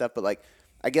see this stuff. But like,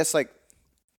 I guess like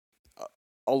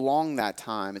along that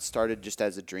time, it started just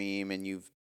as a dream, and you've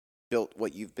built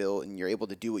what you've built, and you're able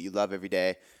to do what you love every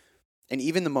day. And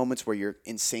even the moments where you're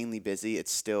insanely busy,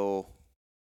 it's still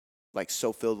like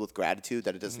so filled with gratitude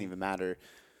that it doesn't even matter.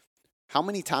 How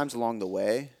many times along the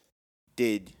way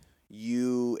did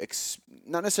you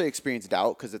not necessarily experience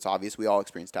doubt, because it's obvious we all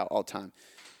experience doubt all the time?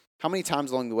 How many times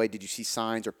along the way did you see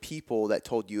signs or people that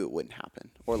told you it wouldn't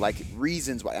happen? Or like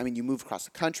reasons why? I mean, you moved across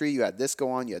the country, you had this go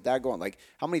on, you had that go on. Like,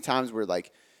 how many times were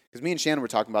like, because me and Shannon were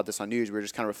talking about this on news, we were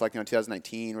just kind of reflecting on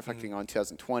 2019, reflecting on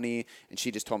 2020, and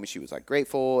she just told me she was like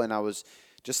grateful, and I was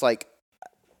just like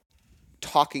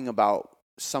talking about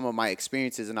some of my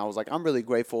experiences, and I was like, I'm really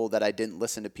grateful that I didn't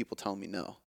listen to people telling me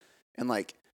no. And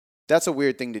like, that's a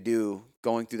weird thing to do,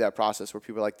 going through that process where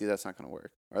people are like, dude, that's not going to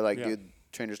work. Or like, dude,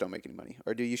 trainers don't make any money.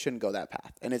 Or dude, you shouldn't go that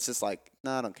path. And it's just like,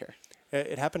 no, I don't care.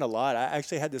 It happened a lot. I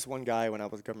actually had this one guy when I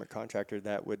was a government contractor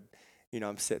that would,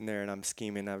 I'm sitting there and I'm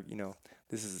scheming.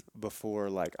 This is before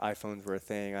like iPhones were a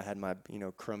thing. I had my,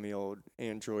 crummy old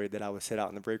Android that I would sit out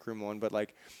in the break room on. But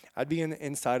like, I'd be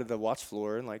inside of the watch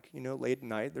floor, and like, late at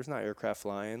night, there's not aircraft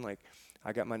flying. Like,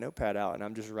 I got my notepad out and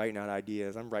I'm just writing out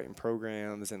ideas. I'm writing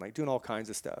programs and like doing all kinds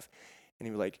of stuff. And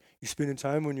he was like, "You spending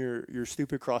time on your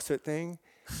stupid CrossFit thing?"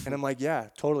 And I'm like, "Yeah,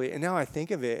 totally." And now I think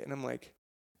of it and I'm like,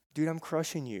 dude, I'm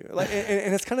crushing you. Like,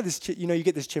 and it's kind of this, you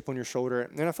get this chip on your shoulder.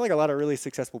 And I feel like a lot of really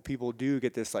successful people do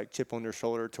get this like chip on their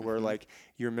shoulder to where like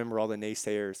you remember all the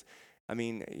naysayers. I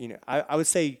mean, I would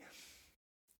say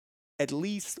at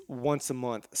least once a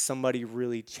month, somebody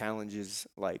really challenges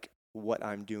like what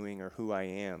I'm doing or who I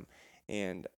am.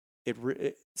 And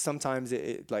it sometimes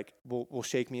it like will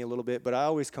shake me a little bit, but I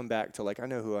always come back to like, I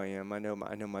know who I am. I know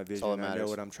my vision. I know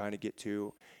what I'm trying to get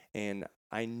to, and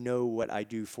I know what I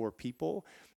do for people.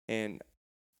 And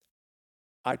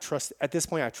I trust, at this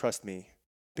point, I trust me,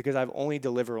 because I've only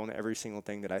delivered on every single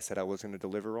thing that I said I was going to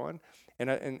deliver on.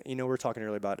 And we're talking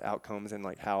earlier about outcomes and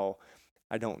like how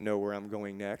I don't know where I'm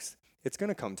going next. It's going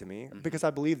to come to me because I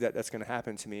believe that that's going to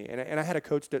happen to me. And I had a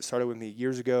coach that started with me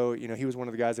years ago. He was one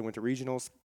of the guys that went to regionals.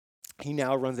 He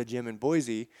now runs a gym in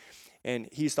Boise, and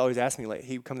he used to always ask me, like,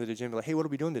 he'd come to the gym and be like, "Hey, what are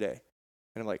we doing today?"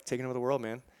 And I'm like, "Taking over the world,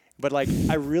 man." But like,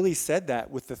 I really said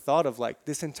that with the thought of like,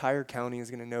 this entire county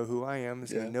is going to know who I am,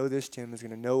 is going to know this gym, is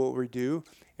going to know what we do,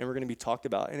 and we're going to be talked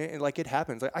about. And like, it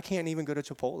happens. Like, I can't even go to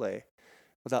Chipotle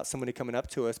without somebody coming up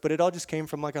to us. But it all just came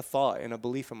from like a thought and a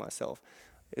belief in myself.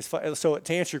 So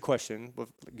to answer your question,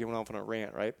 going off on a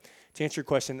rant, right? To answer your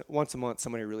question, once a month,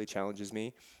 somebody really challenges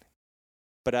me.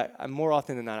 But I more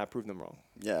often than not, I prove them wrong.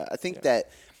 Yeah, I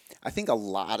think a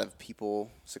lot of people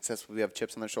successfully have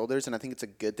chips on their shoulders, and I think it's a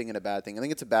good thing and a bad thing. I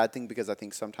think it's a bad thing because I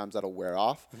think sometimes that'll wear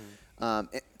off. I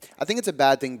think it's a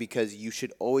bad thing because you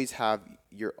should always have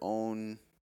your own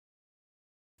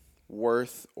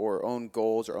worth or own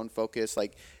goals or own focus.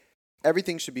 Like,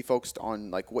 everything should be focused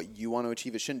on like what you want to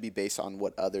achieve. It shouldn't be based on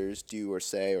what others do or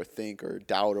say or think or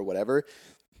doubt or whatever.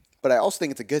 But I also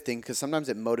think it's a good thing because sometimes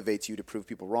it motivates you to prove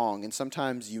people wrong, and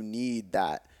sometimes you need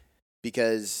that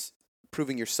because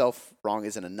proving yourself wrong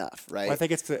isn't enough, right? Well, I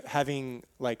think it's having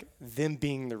like them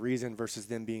being the reason versus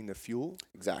them being the fuel.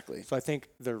 Exactly. So I think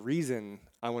the reason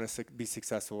I want to be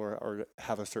successful or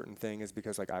have a certain thing is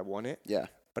because like I want it. Yeah.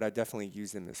 But I definitely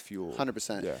use them as fuel.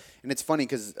 100%. Yeah. And it's funny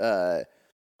because I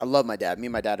love my dad. Me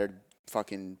and my dad are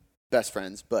fucking best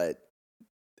friends, but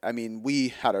I mean, we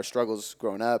had our struggles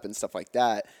growing up and stuff like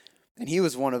that. And he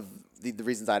was one of the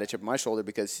reasons I had a chip on my shoulder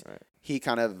because he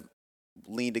kind of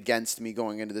leaned against me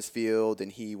going into this field and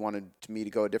he wanted me to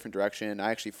go a different direction.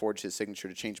 I actually forged his signature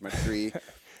to change my degree.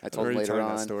 I told him later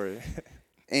on. That story.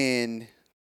 And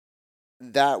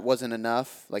that wasn't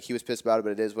enough. Like, he was pissed about it,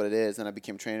 but it is what it is. And I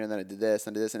became a trainer, and then I did this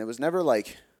and did this. And it was never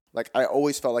like I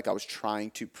always felt like I was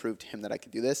trying to prove to him that I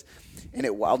could do this. And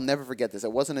I'll never forget this.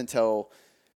 It wasn't until,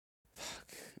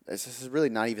 this is really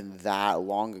not even that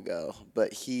long ago,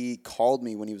 but he called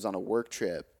me when he was on a work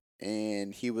trip.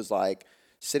 And he was like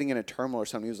sitting in a terminal or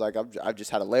something. He was like, I've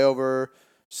just had a layover,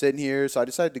 sitting here. So I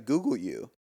decided to Google you.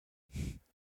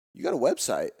 You got a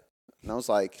website. And I was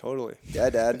like, totally. Yeah,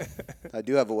 Dad, I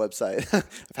do have a website.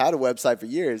 I've had a website for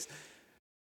years.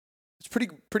 It's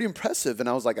pretty impressive. And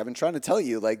I was like, I've been trying to tell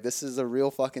you, like, this is a real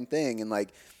fucking thing. And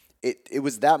like, it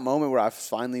was that moment where I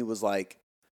finally was like,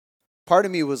 part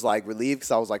of me was like relieved because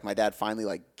I was like, my dad finally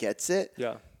like gets it.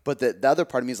 Yeah. But the other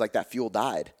part of me is like, that fuel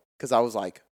died because I was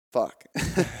like, fuck.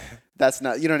 That's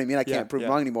not, you know what I mean? I can't prove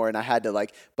wrong anymore. And I had to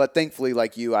like, but thankfully,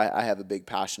 like you, I have a big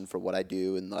passion for what I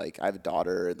do. And like, I have a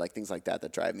daughter and like things like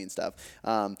that drive me and stuff.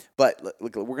 But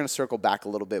look, we're going to circle back a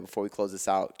little bit before we close this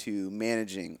out to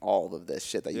managing all of this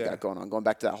shit that you got going on. Going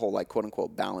back to that whole like quote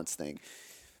unquote balance thing.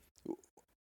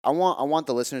 I want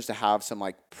the listeners to have some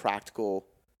like practical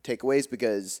takeaways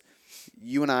because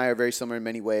you and I are very similar in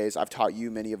many ways. I've taught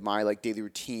you many of my like daily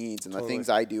routines and the things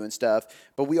I do and stuff,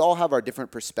 but we all have our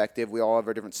different perspective. We all have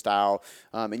our different style.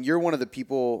 And you're one of the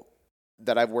people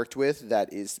that I've worked with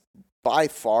that is by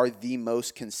far the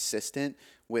most consistent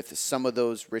with some of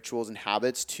those rituals and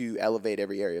habits to elevate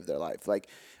every area of their life. Like,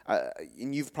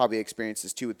 and you've probably experienced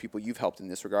this too with people you've helped in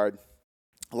this regard.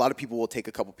 A lot of people will take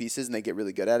a couple pieces and they get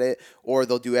really good at it, or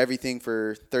they'll do everything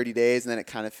for 30 days and then it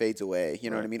kind of fades away. You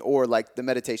know what I mean? Or like the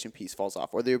meditation piece falls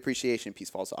off, or the appreciation piece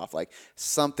falls off, like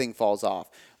something falls off.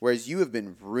 Whereas you have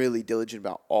been really diligent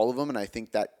about all of them, and I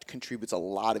think that contributes to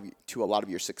a lot of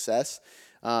your success.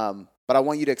 But I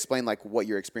want you to explain like what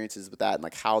your experience is with that and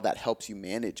like how that helps you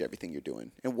manage everything you're doing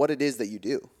and what it is that you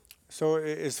do. So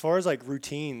as far as like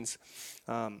routines,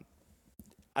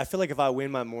 I feel like if I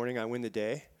win my morning, I win the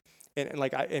day. And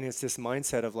it's this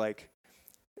mindset of like,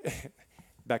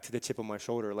 back to the chip on my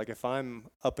shoulder. Like if I'm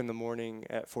up in the morning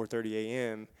at 4:30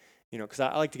 a.m., you know, because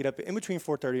I like to get up in between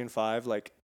 4:30 and 5.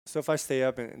 Like, so if I stay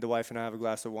up and the wife and I have a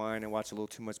glass of wine and watch a little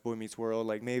too much Boy Meets World,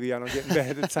 like maybe I don't get in bed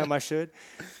at the time I should.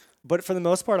 But for the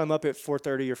most part, I'm up at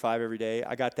 4:30 or 5 every day.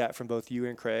 I got that from both you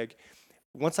and Craig.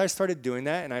 Once I started doing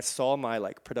that and I saw my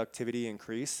like productivity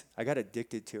increase, I got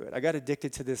addicted to it. I got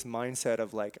addicted to this mindset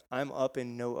of like, I'm up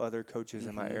and no other coaches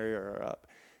in my area are up.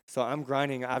 So I'm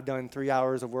grinding. I've done 3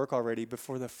 hours of work already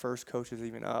before the first coach is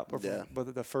even up, or before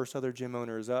the first other gym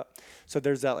owner is up. So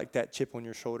there's that like that chip on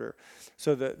your shoulder.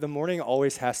 So the morning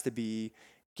always has to be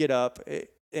get up.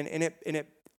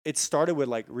 It started with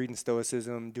like reading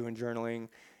Stoicism, doing journaling,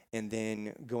 and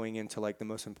then going into like the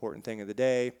most important thing of the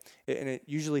day. And it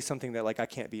usually something that like I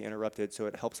can't be interrupted. So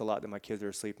it helps a lot that my kids are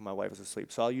asleep and my wife is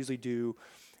asleep. So I'll usually do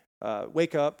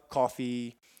wake up,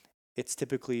 coffee. It's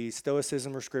typically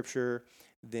Stoicism or scripture.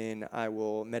 Then I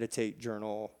will meditate,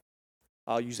 journal.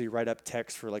 I'll usually write up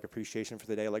text for like appreciation for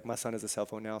the day. Like my son has a cell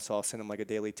phone now, so I'll send him like a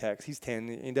daily text. He's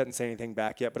 10. He doesn't say anything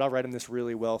back yet, but I'll write him this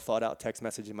really well thought out text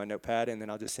message in my notepad, and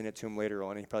then I'll just send it to him later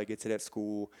on. He probably gets it at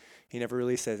school. He never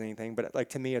really says anything, but like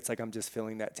to me, it's like I'm just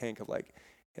filling that tank of like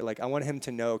I want him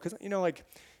to know, because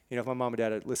if my mom and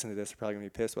dad had listened to this, they're probably gonna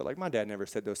be pissed. But like my dad never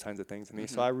said those kinds of things to me,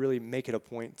 so I really make it a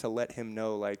point to let him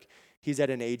know like he's at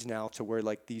an age now to where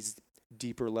like these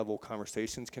deeper level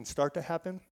conversations can start to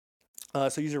happen.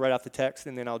 So usually write out the text,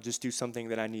 and then I'll just do something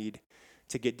that I need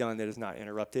to get done that is not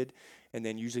interrupted, and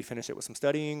then usually finish it with some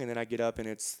studying, and then I get up, and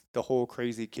it's the whole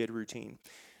crazy kid routine.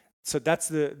 So that's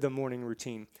the morning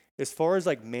routine. As far as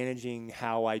like managing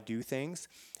how I do things,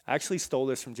 I actually stole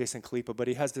this from Jason Khalipa, but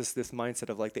he has this mindset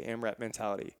of like the AMRAP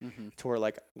mentality, to where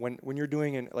like when you're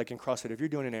doing in CrossFit, if you're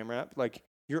doing an AMRAP, like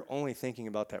you're only thinking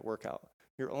about that workout.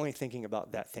 You're only thinking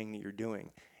about that thing that you're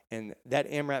doing. And that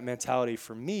AMRAP mentality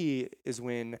for me is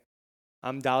when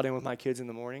I'm dialed in with my kids in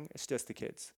the morning. It's just the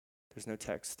kids. There's no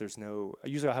text. There's no.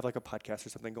 Usually I have like a podcast or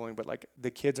something going, but like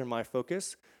the kids are my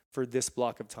focus for this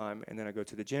block of time, and then I go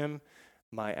to the gym.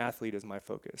 My athlete is my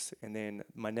focus, and then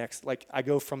my next, like I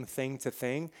go from thing to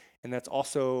thing, and that's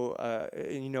also,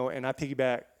 and I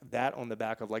piggyback that on the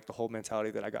back of like the whole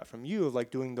mentality that I got from you of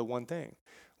like doing the one thing.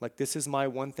 Like this is my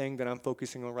one thing that I'm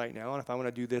focusing on right now, and if I want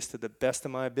to do this to the best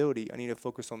of my ability, I need to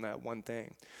focus on that one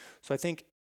thing. So I think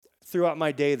throughout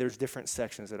my day, there's different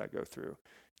sections that I go through: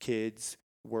 kids,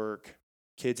 work,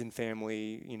 kids and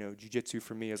family. Jujitsu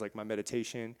for me is like my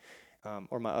meditation,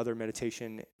 or my other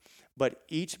meditation. But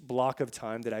each block of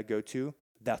time that I go to,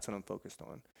 that's what I'm focused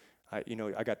on.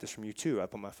 I got this from you too. I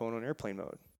put my phone on airplane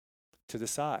mode to the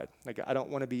side. Like I don't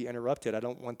want to be interrupted. I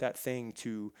don't want that thing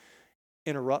to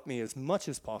interrupt me as much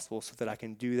as possible so that I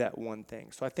can do that one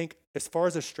thing. So I think as far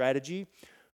as a strategy,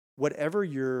 whatever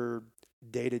your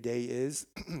day-to-day is,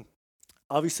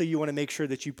 obviously you want to make sure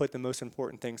that you put the most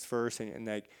important things first. And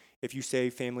like if you say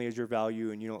family is your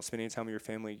value and you don't spend any time with your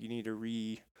family, you need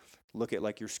to look at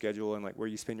like your schedule and like where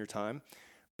you spend your time.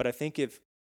 But I think if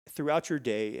throughout your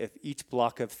day, if each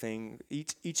block of thing,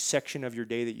 each section of your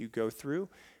day that you go through,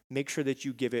 make sure that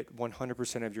you give it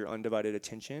 100% of your undivided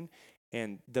attention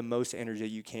and the most energy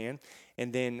you can.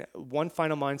 And then one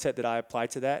final mindset that I apply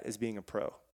to that is being a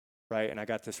pro, right? And I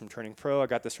got this from Turning Pro. I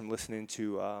got this from listening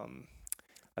to,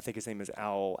 I think his name is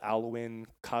Alwyn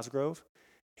Cosgrove.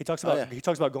 He talks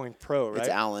about going pro, right? It's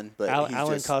Alan, but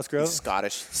Alan Cosgrove. He's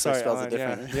Scottish. So Sorry, he spells Alan, it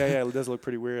different. Yeah, it does look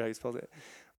pretty weird how he spells it.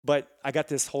 But I got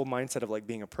this whole mindset of like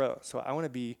being a pro. So I want to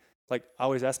be like, I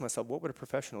always ask myself, what would a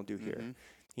professional do here?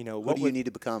 Mm-hmm. What do you need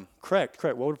to become? Correct.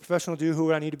 What would a professional do? Who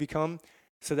would I need to become?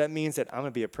 So that means that I'm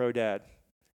going to be a pro dad,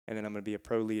 and then I'm going to be a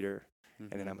pro leader,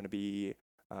 and then I'm going to be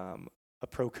a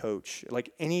pro coach.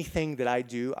 Like anything that I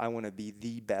do, I want to be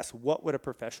the best. What would a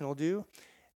professional do?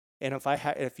 And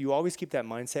if you always keep that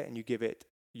mindset and you give it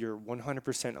your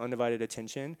 100% undivided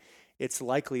attention, it's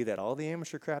likely that all the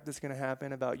amateur crap that's going to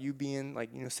happen about you being like,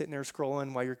 sitting there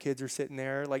scrolling while your kids are sitting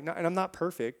there, like, and I'm not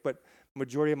perfect, but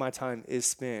majority of my time is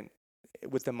spent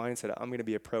with the mindset I'm going to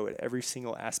be a pro at every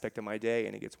single aspect of my day,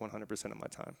 and it gets 100% of my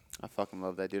time. I fucking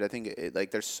love that, dude. I think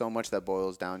there's so much that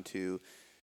boils down to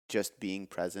just being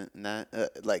present in that.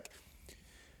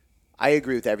 I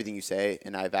agree with everything you say,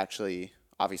 and I've actually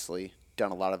obviously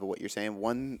done a lot of what you're saying.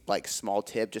 One like small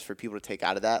tip just for people to take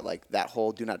out of that, like that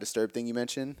whole do not disturb thing you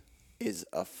mentioned is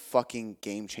a fucking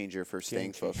game changer for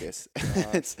staying focused.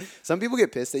 Some people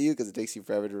get pissed at you because it takes you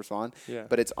forever to respond. Yeah.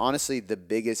 But it's honestly the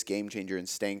biggest game changer in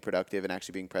staying productive and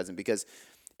actually being present, because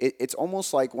it's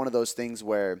almost like one of those things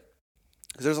where,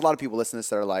 because there's a lot of people listening to this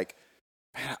that are like,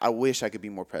 man, I wish I could be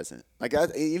more present. Like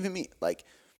even me, like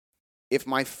if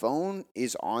my phone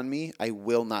is on me, I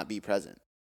will not be present.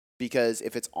 Because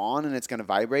if it's on and it's going to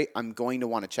vibrate, I'm going to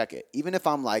want to check it. Even if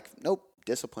I'm like, nope,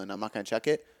 discipline, I'm not going to check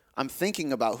it. I'm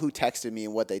thinking about who texted me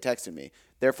and what they texted me.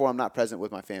 Therefore, I'm not present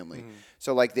with my family.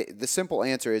 So like the simple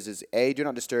answer is A, do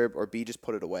not disturb, or B, just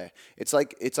put it away. It's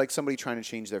like somebody trying to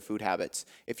change their food habits.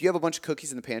 If you have a bunch of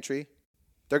cookies in the pantry,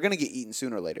 they're going to get eaten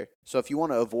sooner or later. So if you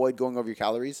want to avoid going over your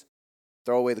calories,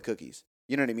 throw away the cookies.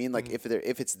 You know what I mean? Like if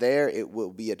it's there, it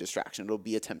will be a distraction. It'll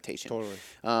be a temptation. Totally.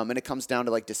 And it comes down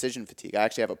to like decision fatigue. I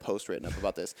actually have a post written up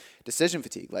about this. Decision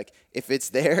fatigue. Like if it's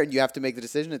there and you have to make the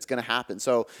decision, it's going to happen.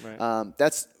 So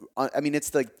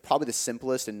it's like probably the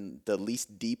simplest and the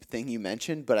least deep thing you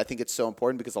mentioned, but I think it's so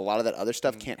important because a lot of that other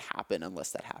stuff can't happen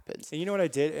unless that happens. And you know what I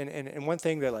did? And one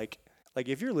thing that like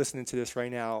if you're listening to this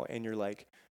right now and you're like,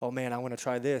 oh man, I want to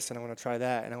try this and I want to try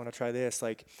that and I want to try this.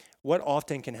 Like what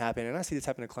often can happen, and I see this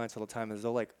happen to clients all the time, is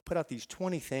they'll like put out these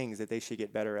 20 things that they should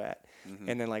get better at.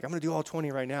 And then like, I'm going to do all 20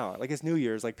 right now. Like it's New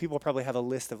Year's, like people probably have a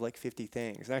list of like 50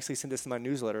 things. And I actually sent this in my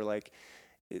newsletter, like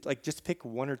just pick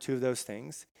one or two of those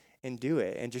things and do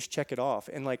it and just check it off.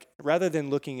 And like, rather than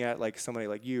looking at like somebody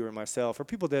like you or myself or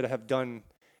people that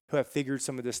who have figured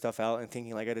some of this stuff out and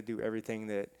thinking like I got to do everything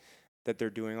that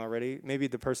they're doing already, maybe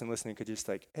the person listening could just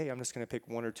like, hey, I'm just going to pick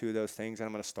one or two of those things and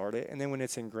I'm going to start it. And then when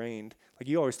it's ingrained, like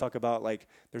you always talk about, like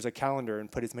there's a calendar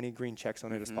and put as many green checks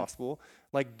on it as possible.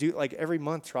 Like every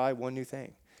month, try one new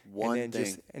thing. And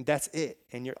that's it.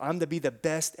 And I'm to be the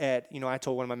best at, I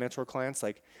told one of my mentor clients,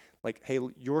 like, hey,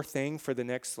 your thing for the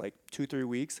next like 2-3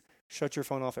 weeks, shut your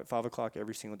phone off at 5 o'clock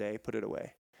every single day, put it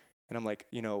away. And I'm like,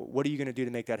 what are you going to do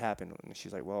to make that happen? And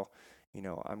she's like, well,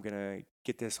 I'm going to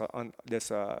get this on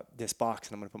this box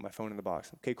and I'm going to put my phone in the box.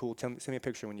 Okay, cool. Send me a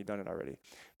picture when you've done it already.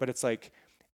 But it's like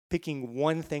picking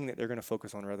one thing that they're going to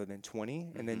focus on rather than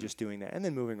 20, and then Mhm. just doing that, and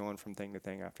then moving on from thing to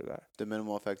thing after that. The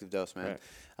minimal effective dose, man. Right.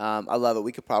 I love it.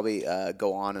 We could probably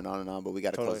go on and on and on, but we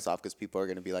got to Totally. close this off because people are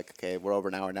going to be like, okay, we're over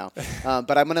an hour now.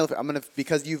 But I'm gonna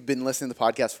because you've been listening to the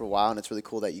podcast for a while, and it's really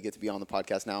cool that you get to be on the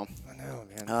podcast now. I know,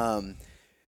 man.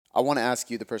 I want to ask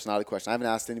you the personality question. I haven't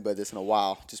asked anybody this in a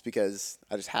while, just because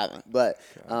I just haven't. But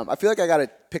I feel like I got to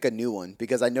pick a new one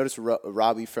because I noticed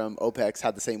Robbie from OPEX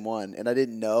had the same one, and I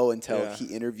didn't know until he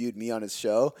interviewed me on his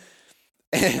show.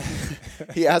 And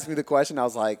he asked me the question. I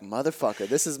was like, motherfucker,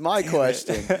 this is my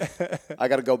question. I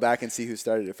got to go back and see who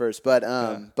started it first. But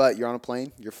you're on a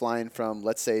plane. You're flying from,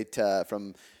 let's say,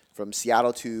 from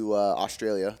Seattle to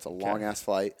Australia. It's a long-ass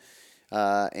flight.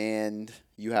 And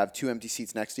you have 2 empty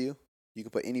seats next to you. You can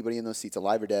put anybody in those seats,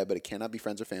 alive or dead, but it cannot be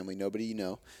friends or family, nobody you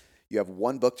know. You have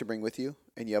 1 book to bring with you,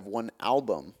 and you have 1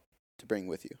 album to bring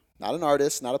with you. Not an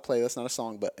artist, not a playlist, not a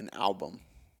song, but an album.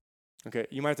 Okay,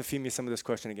 you might have to feed me some of this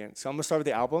question again. So I'm going to start with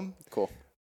the album. Cool.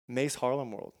 Mace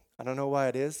Harlem World. I don't know why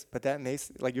it is, but that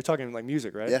Mace, like you're talking like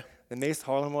music, right? Yeah. The Mace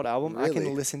Harlem World album, I Really?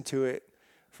 can listen to it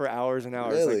for hours and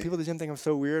hours. Really? Like people at the gym think I'm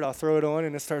so weird. I'll throw it on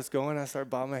and it starts going. I start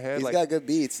bobbing my head. He's like got good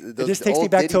beats. it just takes me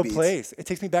back to a place. It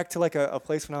takes me back to like a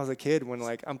place when I was a kid when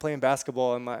like I'm playing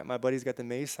basketball and my buddy's got the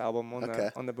Mace album on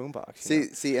the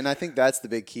boombox. See, and I think that's the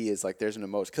big key is like there's an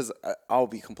emotion. Because I'll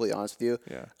be completely honest with you.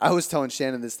 Yeah. I was telling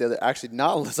Shannon this the other, actually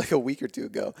not it was like a week or two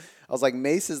ago. I was like,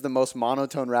 Mace is the most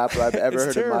monotone rapper I've ever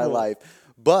heard in my terrible. life.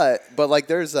 But like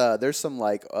there's some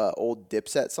like old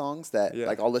Dipset songs that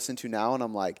like I'll listen to now and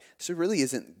I'm like, this really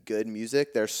isn't good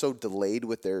music. They're so delayed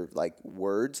with their like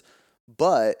words.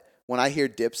 But when I hear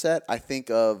Dipset, I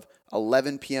think of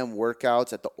 11 p.m.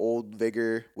 workouts at the old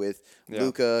Vigor with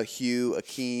Luca, Hugh,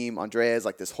 Akeem, Andreas,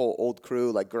 like this whole old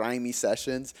crew, like grimy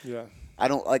sessions. Yeah. I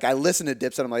listen to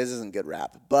Dipset, I'm like, this isn't good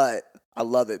rap. But I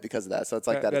love it because of that. So it's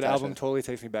like that That album attachment. totally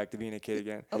takes me back to being a kid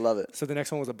again. I love it. So the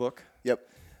next one was a book. Yep.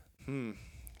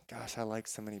 Gosh, I like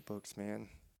so many books, man.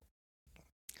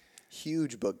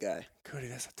 Huge book guy. Cody,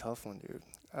 that's a tough one, dude.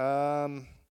 I'm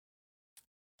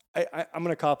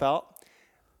gonna cop out.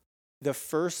 The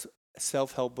first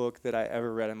self-help book that I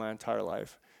ever read in my entire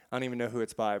life, I don't even know who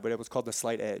it's by, but it was called The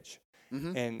Slight Edge.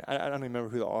 Mm-hmm. And I don't even remember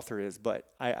who the author is, but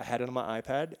I had it on my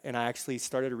iPad, and I actually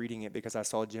started reading it because I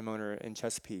saw a gym owner in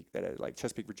Chesapeake,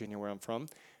 Chesapeake, Virginia, where I'm from,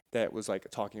 that was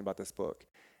like talking about this book.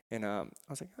 And I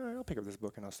was like, all right, I'll pick up this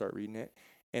book and I'll start reading it.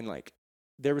 And like,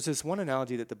 there was this one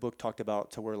analogy that the book talked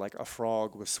about to where like a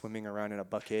frog was swimming around in a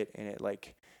bucket and it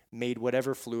like made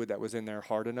whatever fluid that was in there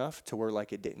hard enough to where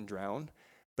like it didn't drown.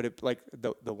 But it like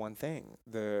the one thing,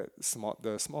 the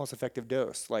smallest effective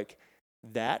dose, like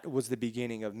that was the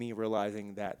beginning of me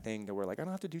realizing that thing to where like I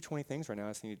don't have to do 20 things right now, I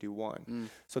just need to do one.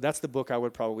 So that's the book I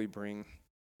would probably bring.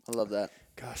 I love that.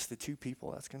 Gosh, The Two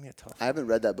People, that's gonna be a tough I haven't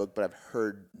read that book, but I've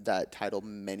heard that title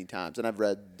many times, and I've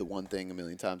read The One Thing a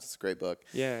million times. It's a great book.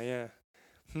 Yeah.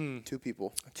 2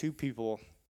 People. Two People.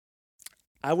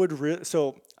 I would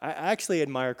so I actually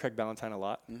admire Craig Ballantyne a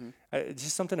lot. Mm-hmm. It's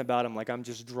just something about him. Like I'm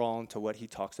just drawn to what he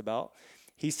talks about.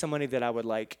 He's somebody that I would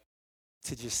like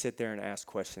to just sit there and ask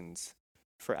questions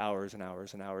for hours and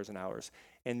hours and hours and hours.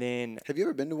 And then Have you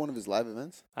ever been to one of his live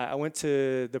events? I went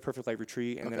to the Perfect Life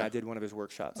Retreat, and then Okay. I did one of his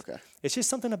workshops. Okay. It's just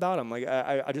something about him. Like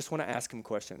I just want to ask him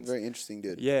questions. Very interesting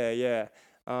dude. Yeah.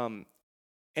 And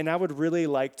I would really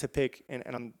like to pick, and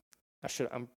I'm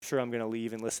sure I'm gonna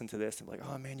leave and listen to this and be like,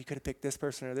 oh man, you could have picked this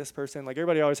person or this person. Like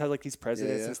everybody always has like these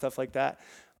presidents and stuff like that.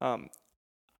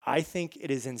 I think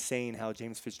it is insane how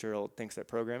James Fitzgerald thinks that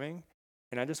programming,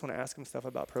 and I just want to ask him stuff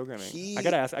about programming. I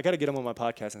gotta get him on my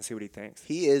podcast and see what he thinks.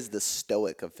 He is the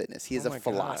stoic of fitness. He is a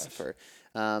philosopher.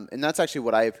 And that's actually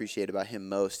what I appreciate about him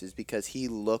most is because he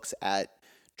looks at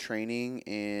training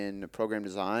and program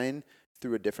design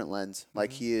through a different lens.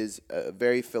 Like he is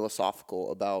very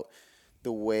philosophical about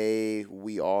the way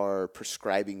we are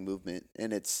prescribing movement.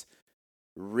 And it's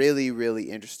really,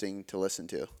 really interesting to listen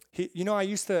to. I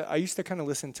used to kind of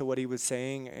listen to what he was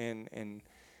saying and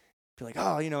be like,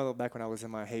 oh, back when I was in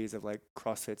my haze of like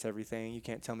CrossFit's everything, you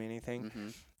can't tell me anything. Mm-hmm.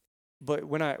 But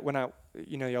when I,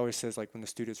 he always says like when the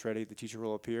student's ready, the teacher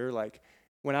will appear. Like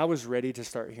when I was ready to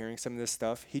start hearing some of this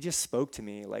stuff, he just spoke to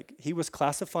me. Like he was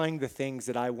classifying the things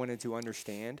that I wanted to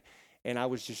understand, and I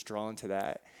was just drawn to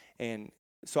that. And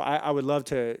so I would love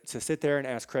to sit there and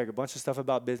ask Craig a bunch of stuff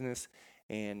about business.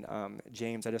 And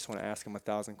James, I just want to ask him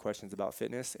 1,000 questions about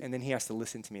fitness, and then he has to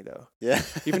listen to me though. Yeah.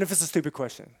 Even if it's a stupid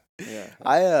question. Yeah.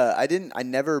 I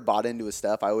never bought into his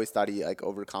stuff. I always thought he like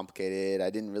overcomplicated. I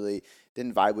didn't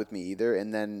vibe with me either.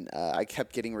 And then I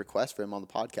kept getting requests for him on the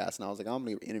podcast, and I was like, I'm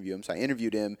gonna interview him. So I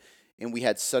interviewed him, and we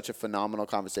had such a phenomenal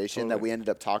conversation that we ended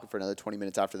up talking for another 20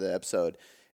 minutes after the episode.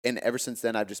 and ever since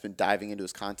then, I've just been diving into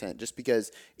his content just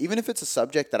because even if it's a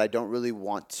subject that I don't really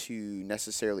want to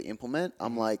necessarily implement,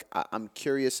 I'm like, I'm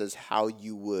curious as how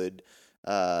you would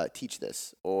teach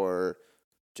this or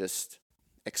just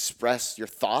express your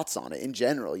thoughts on it in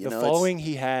general. You The know, following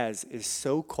he has is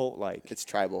so cult-like. it's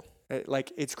tribal.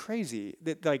 Like, it's crazy.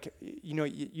 That, like, you know,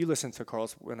 you listened to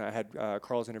Carl's, when I had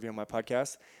Carl's interview on my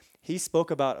podcast. He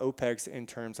spoke about OPEX in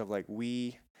terms of, like,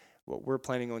 what we're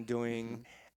planning on doing,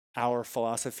 our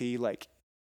philosophy, like,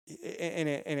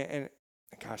 and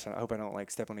gosh, I hope I don't, like,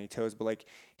 step on any toes, but, like,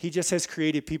 he just has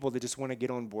created people that just want to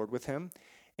get on board with him.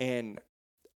 And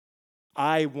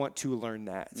I want to learn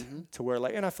that to where,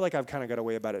 like, and I feel like I've kind of got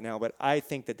away about it now, but I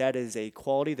think that is a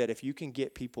quality that if you can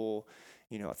get people,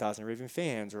 you know, 1,000 raving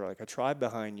fans or like a tribe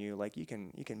behind you, like you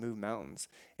can move mountains.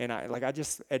 And I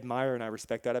just admire and I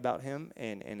respect that about him.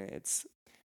 And it's,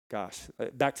 gosh,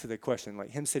 back to the question, like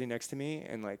him sitting next to me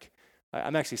and like,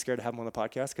 I'm actually scared to have him on the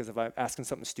podcast because if I'm asking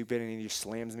something stupid and he just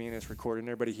slams me and it's recorded and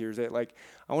everybody hears it, like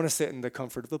I want to sit in the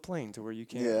comfort of the plane to where you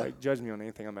can't like judge me on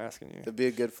anything I'm asking you. It'd be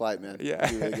a good flight, man. Yeah.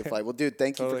 It'd be a really good flight. Well, dude,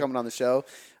 thank you for coming on the show.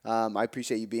 I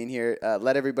appreciate you being here.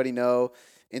 Let everybody know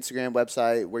Instagram,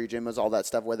 website, where your gym is, all that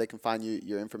stuff, where they can find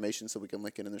your information so we can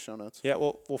link it in the show notes. Yeah,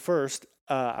 well, first,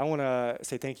 I want to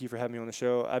say thank you for having me on the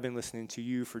show. I've been listening to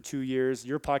you for 2 years.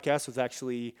 Your podcast was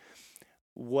actually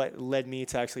what led me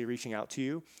to actually reaching out to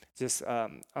you. Just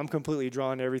I'm completely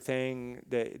drawn to everything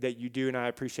that you do, and I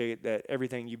appreciate that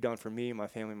everything you've done for me, my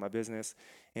family, my business.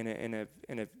 And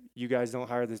if you guys don't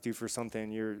hire this dude for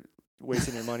something, you're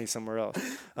wasting your money somewhere else.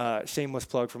 Shameless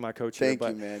plug for my coach here. Thank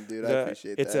you, man, dude. I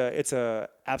appreciate that. It's a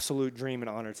absolute dream and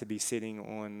honor to be sitting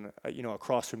on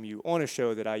across from you on a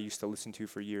show that I used to listen to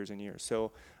for years and years.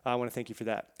 So I want to thank you for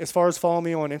that. As far as following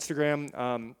me on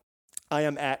Instagram, I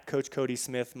am at Coach Cody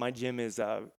Smith. My gym is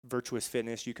Virtuous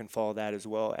Fitness. You can follow that as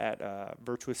well at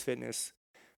Virtuous Fitness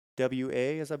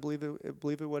WA, as I believe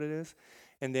it what it is.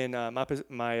 And then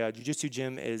my jiu-jitsu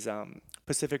gym is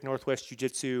Pacific Northwest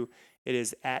Jiu-Jitsu. It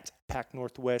is at Pac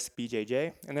Northwest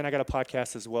BJJ. And then I got a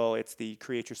podcast as well. It's the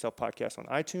Create Yourself podcast on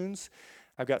iTunes.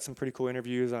 I've got some pretty cool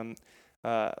interviews. I'm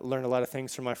learned a lot of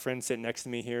things from my friend sitting next to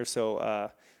me here. So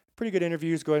pretty good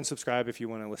interviews. Go ahead and subscribe if you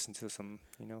want to listen to some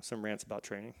rants about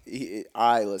training.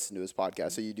 I listen to his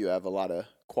podcast, so you do have a lot of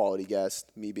quality guests,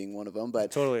 me being one of them.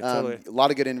 But totally. A lot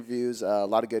of good interviews, a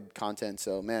lot of good content.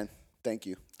 So, man, thank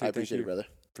you. I appreciate it, brother.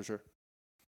 For sure.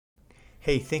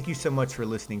 Hey, thank you so much for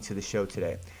listening to the show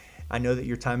today. I know that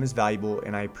your time is valuable,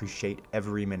 and I appreciate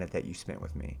every minute that you spent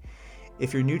with me.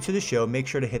 If you're new to the show, make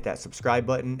sure to hit that subscribe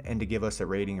button and to give us a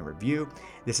rating and review.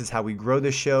 This is how we grow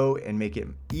the show and make it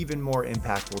even more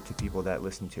impactful to people that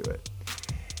listen to it.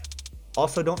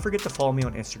 Also, don't forget to follow me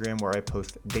on Instagram where I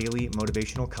post daily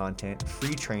motivational content,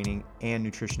 free training, and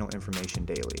nutritional information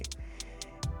daily.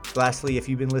 Lastly, if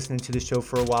you've been listening to the show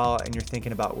for a while and you're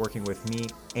thinking about working with me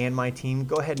and my team,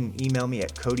 go ahead and email me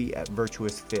at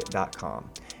cody@virtuousfit.com,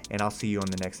 and I'll see you on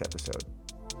the next episode.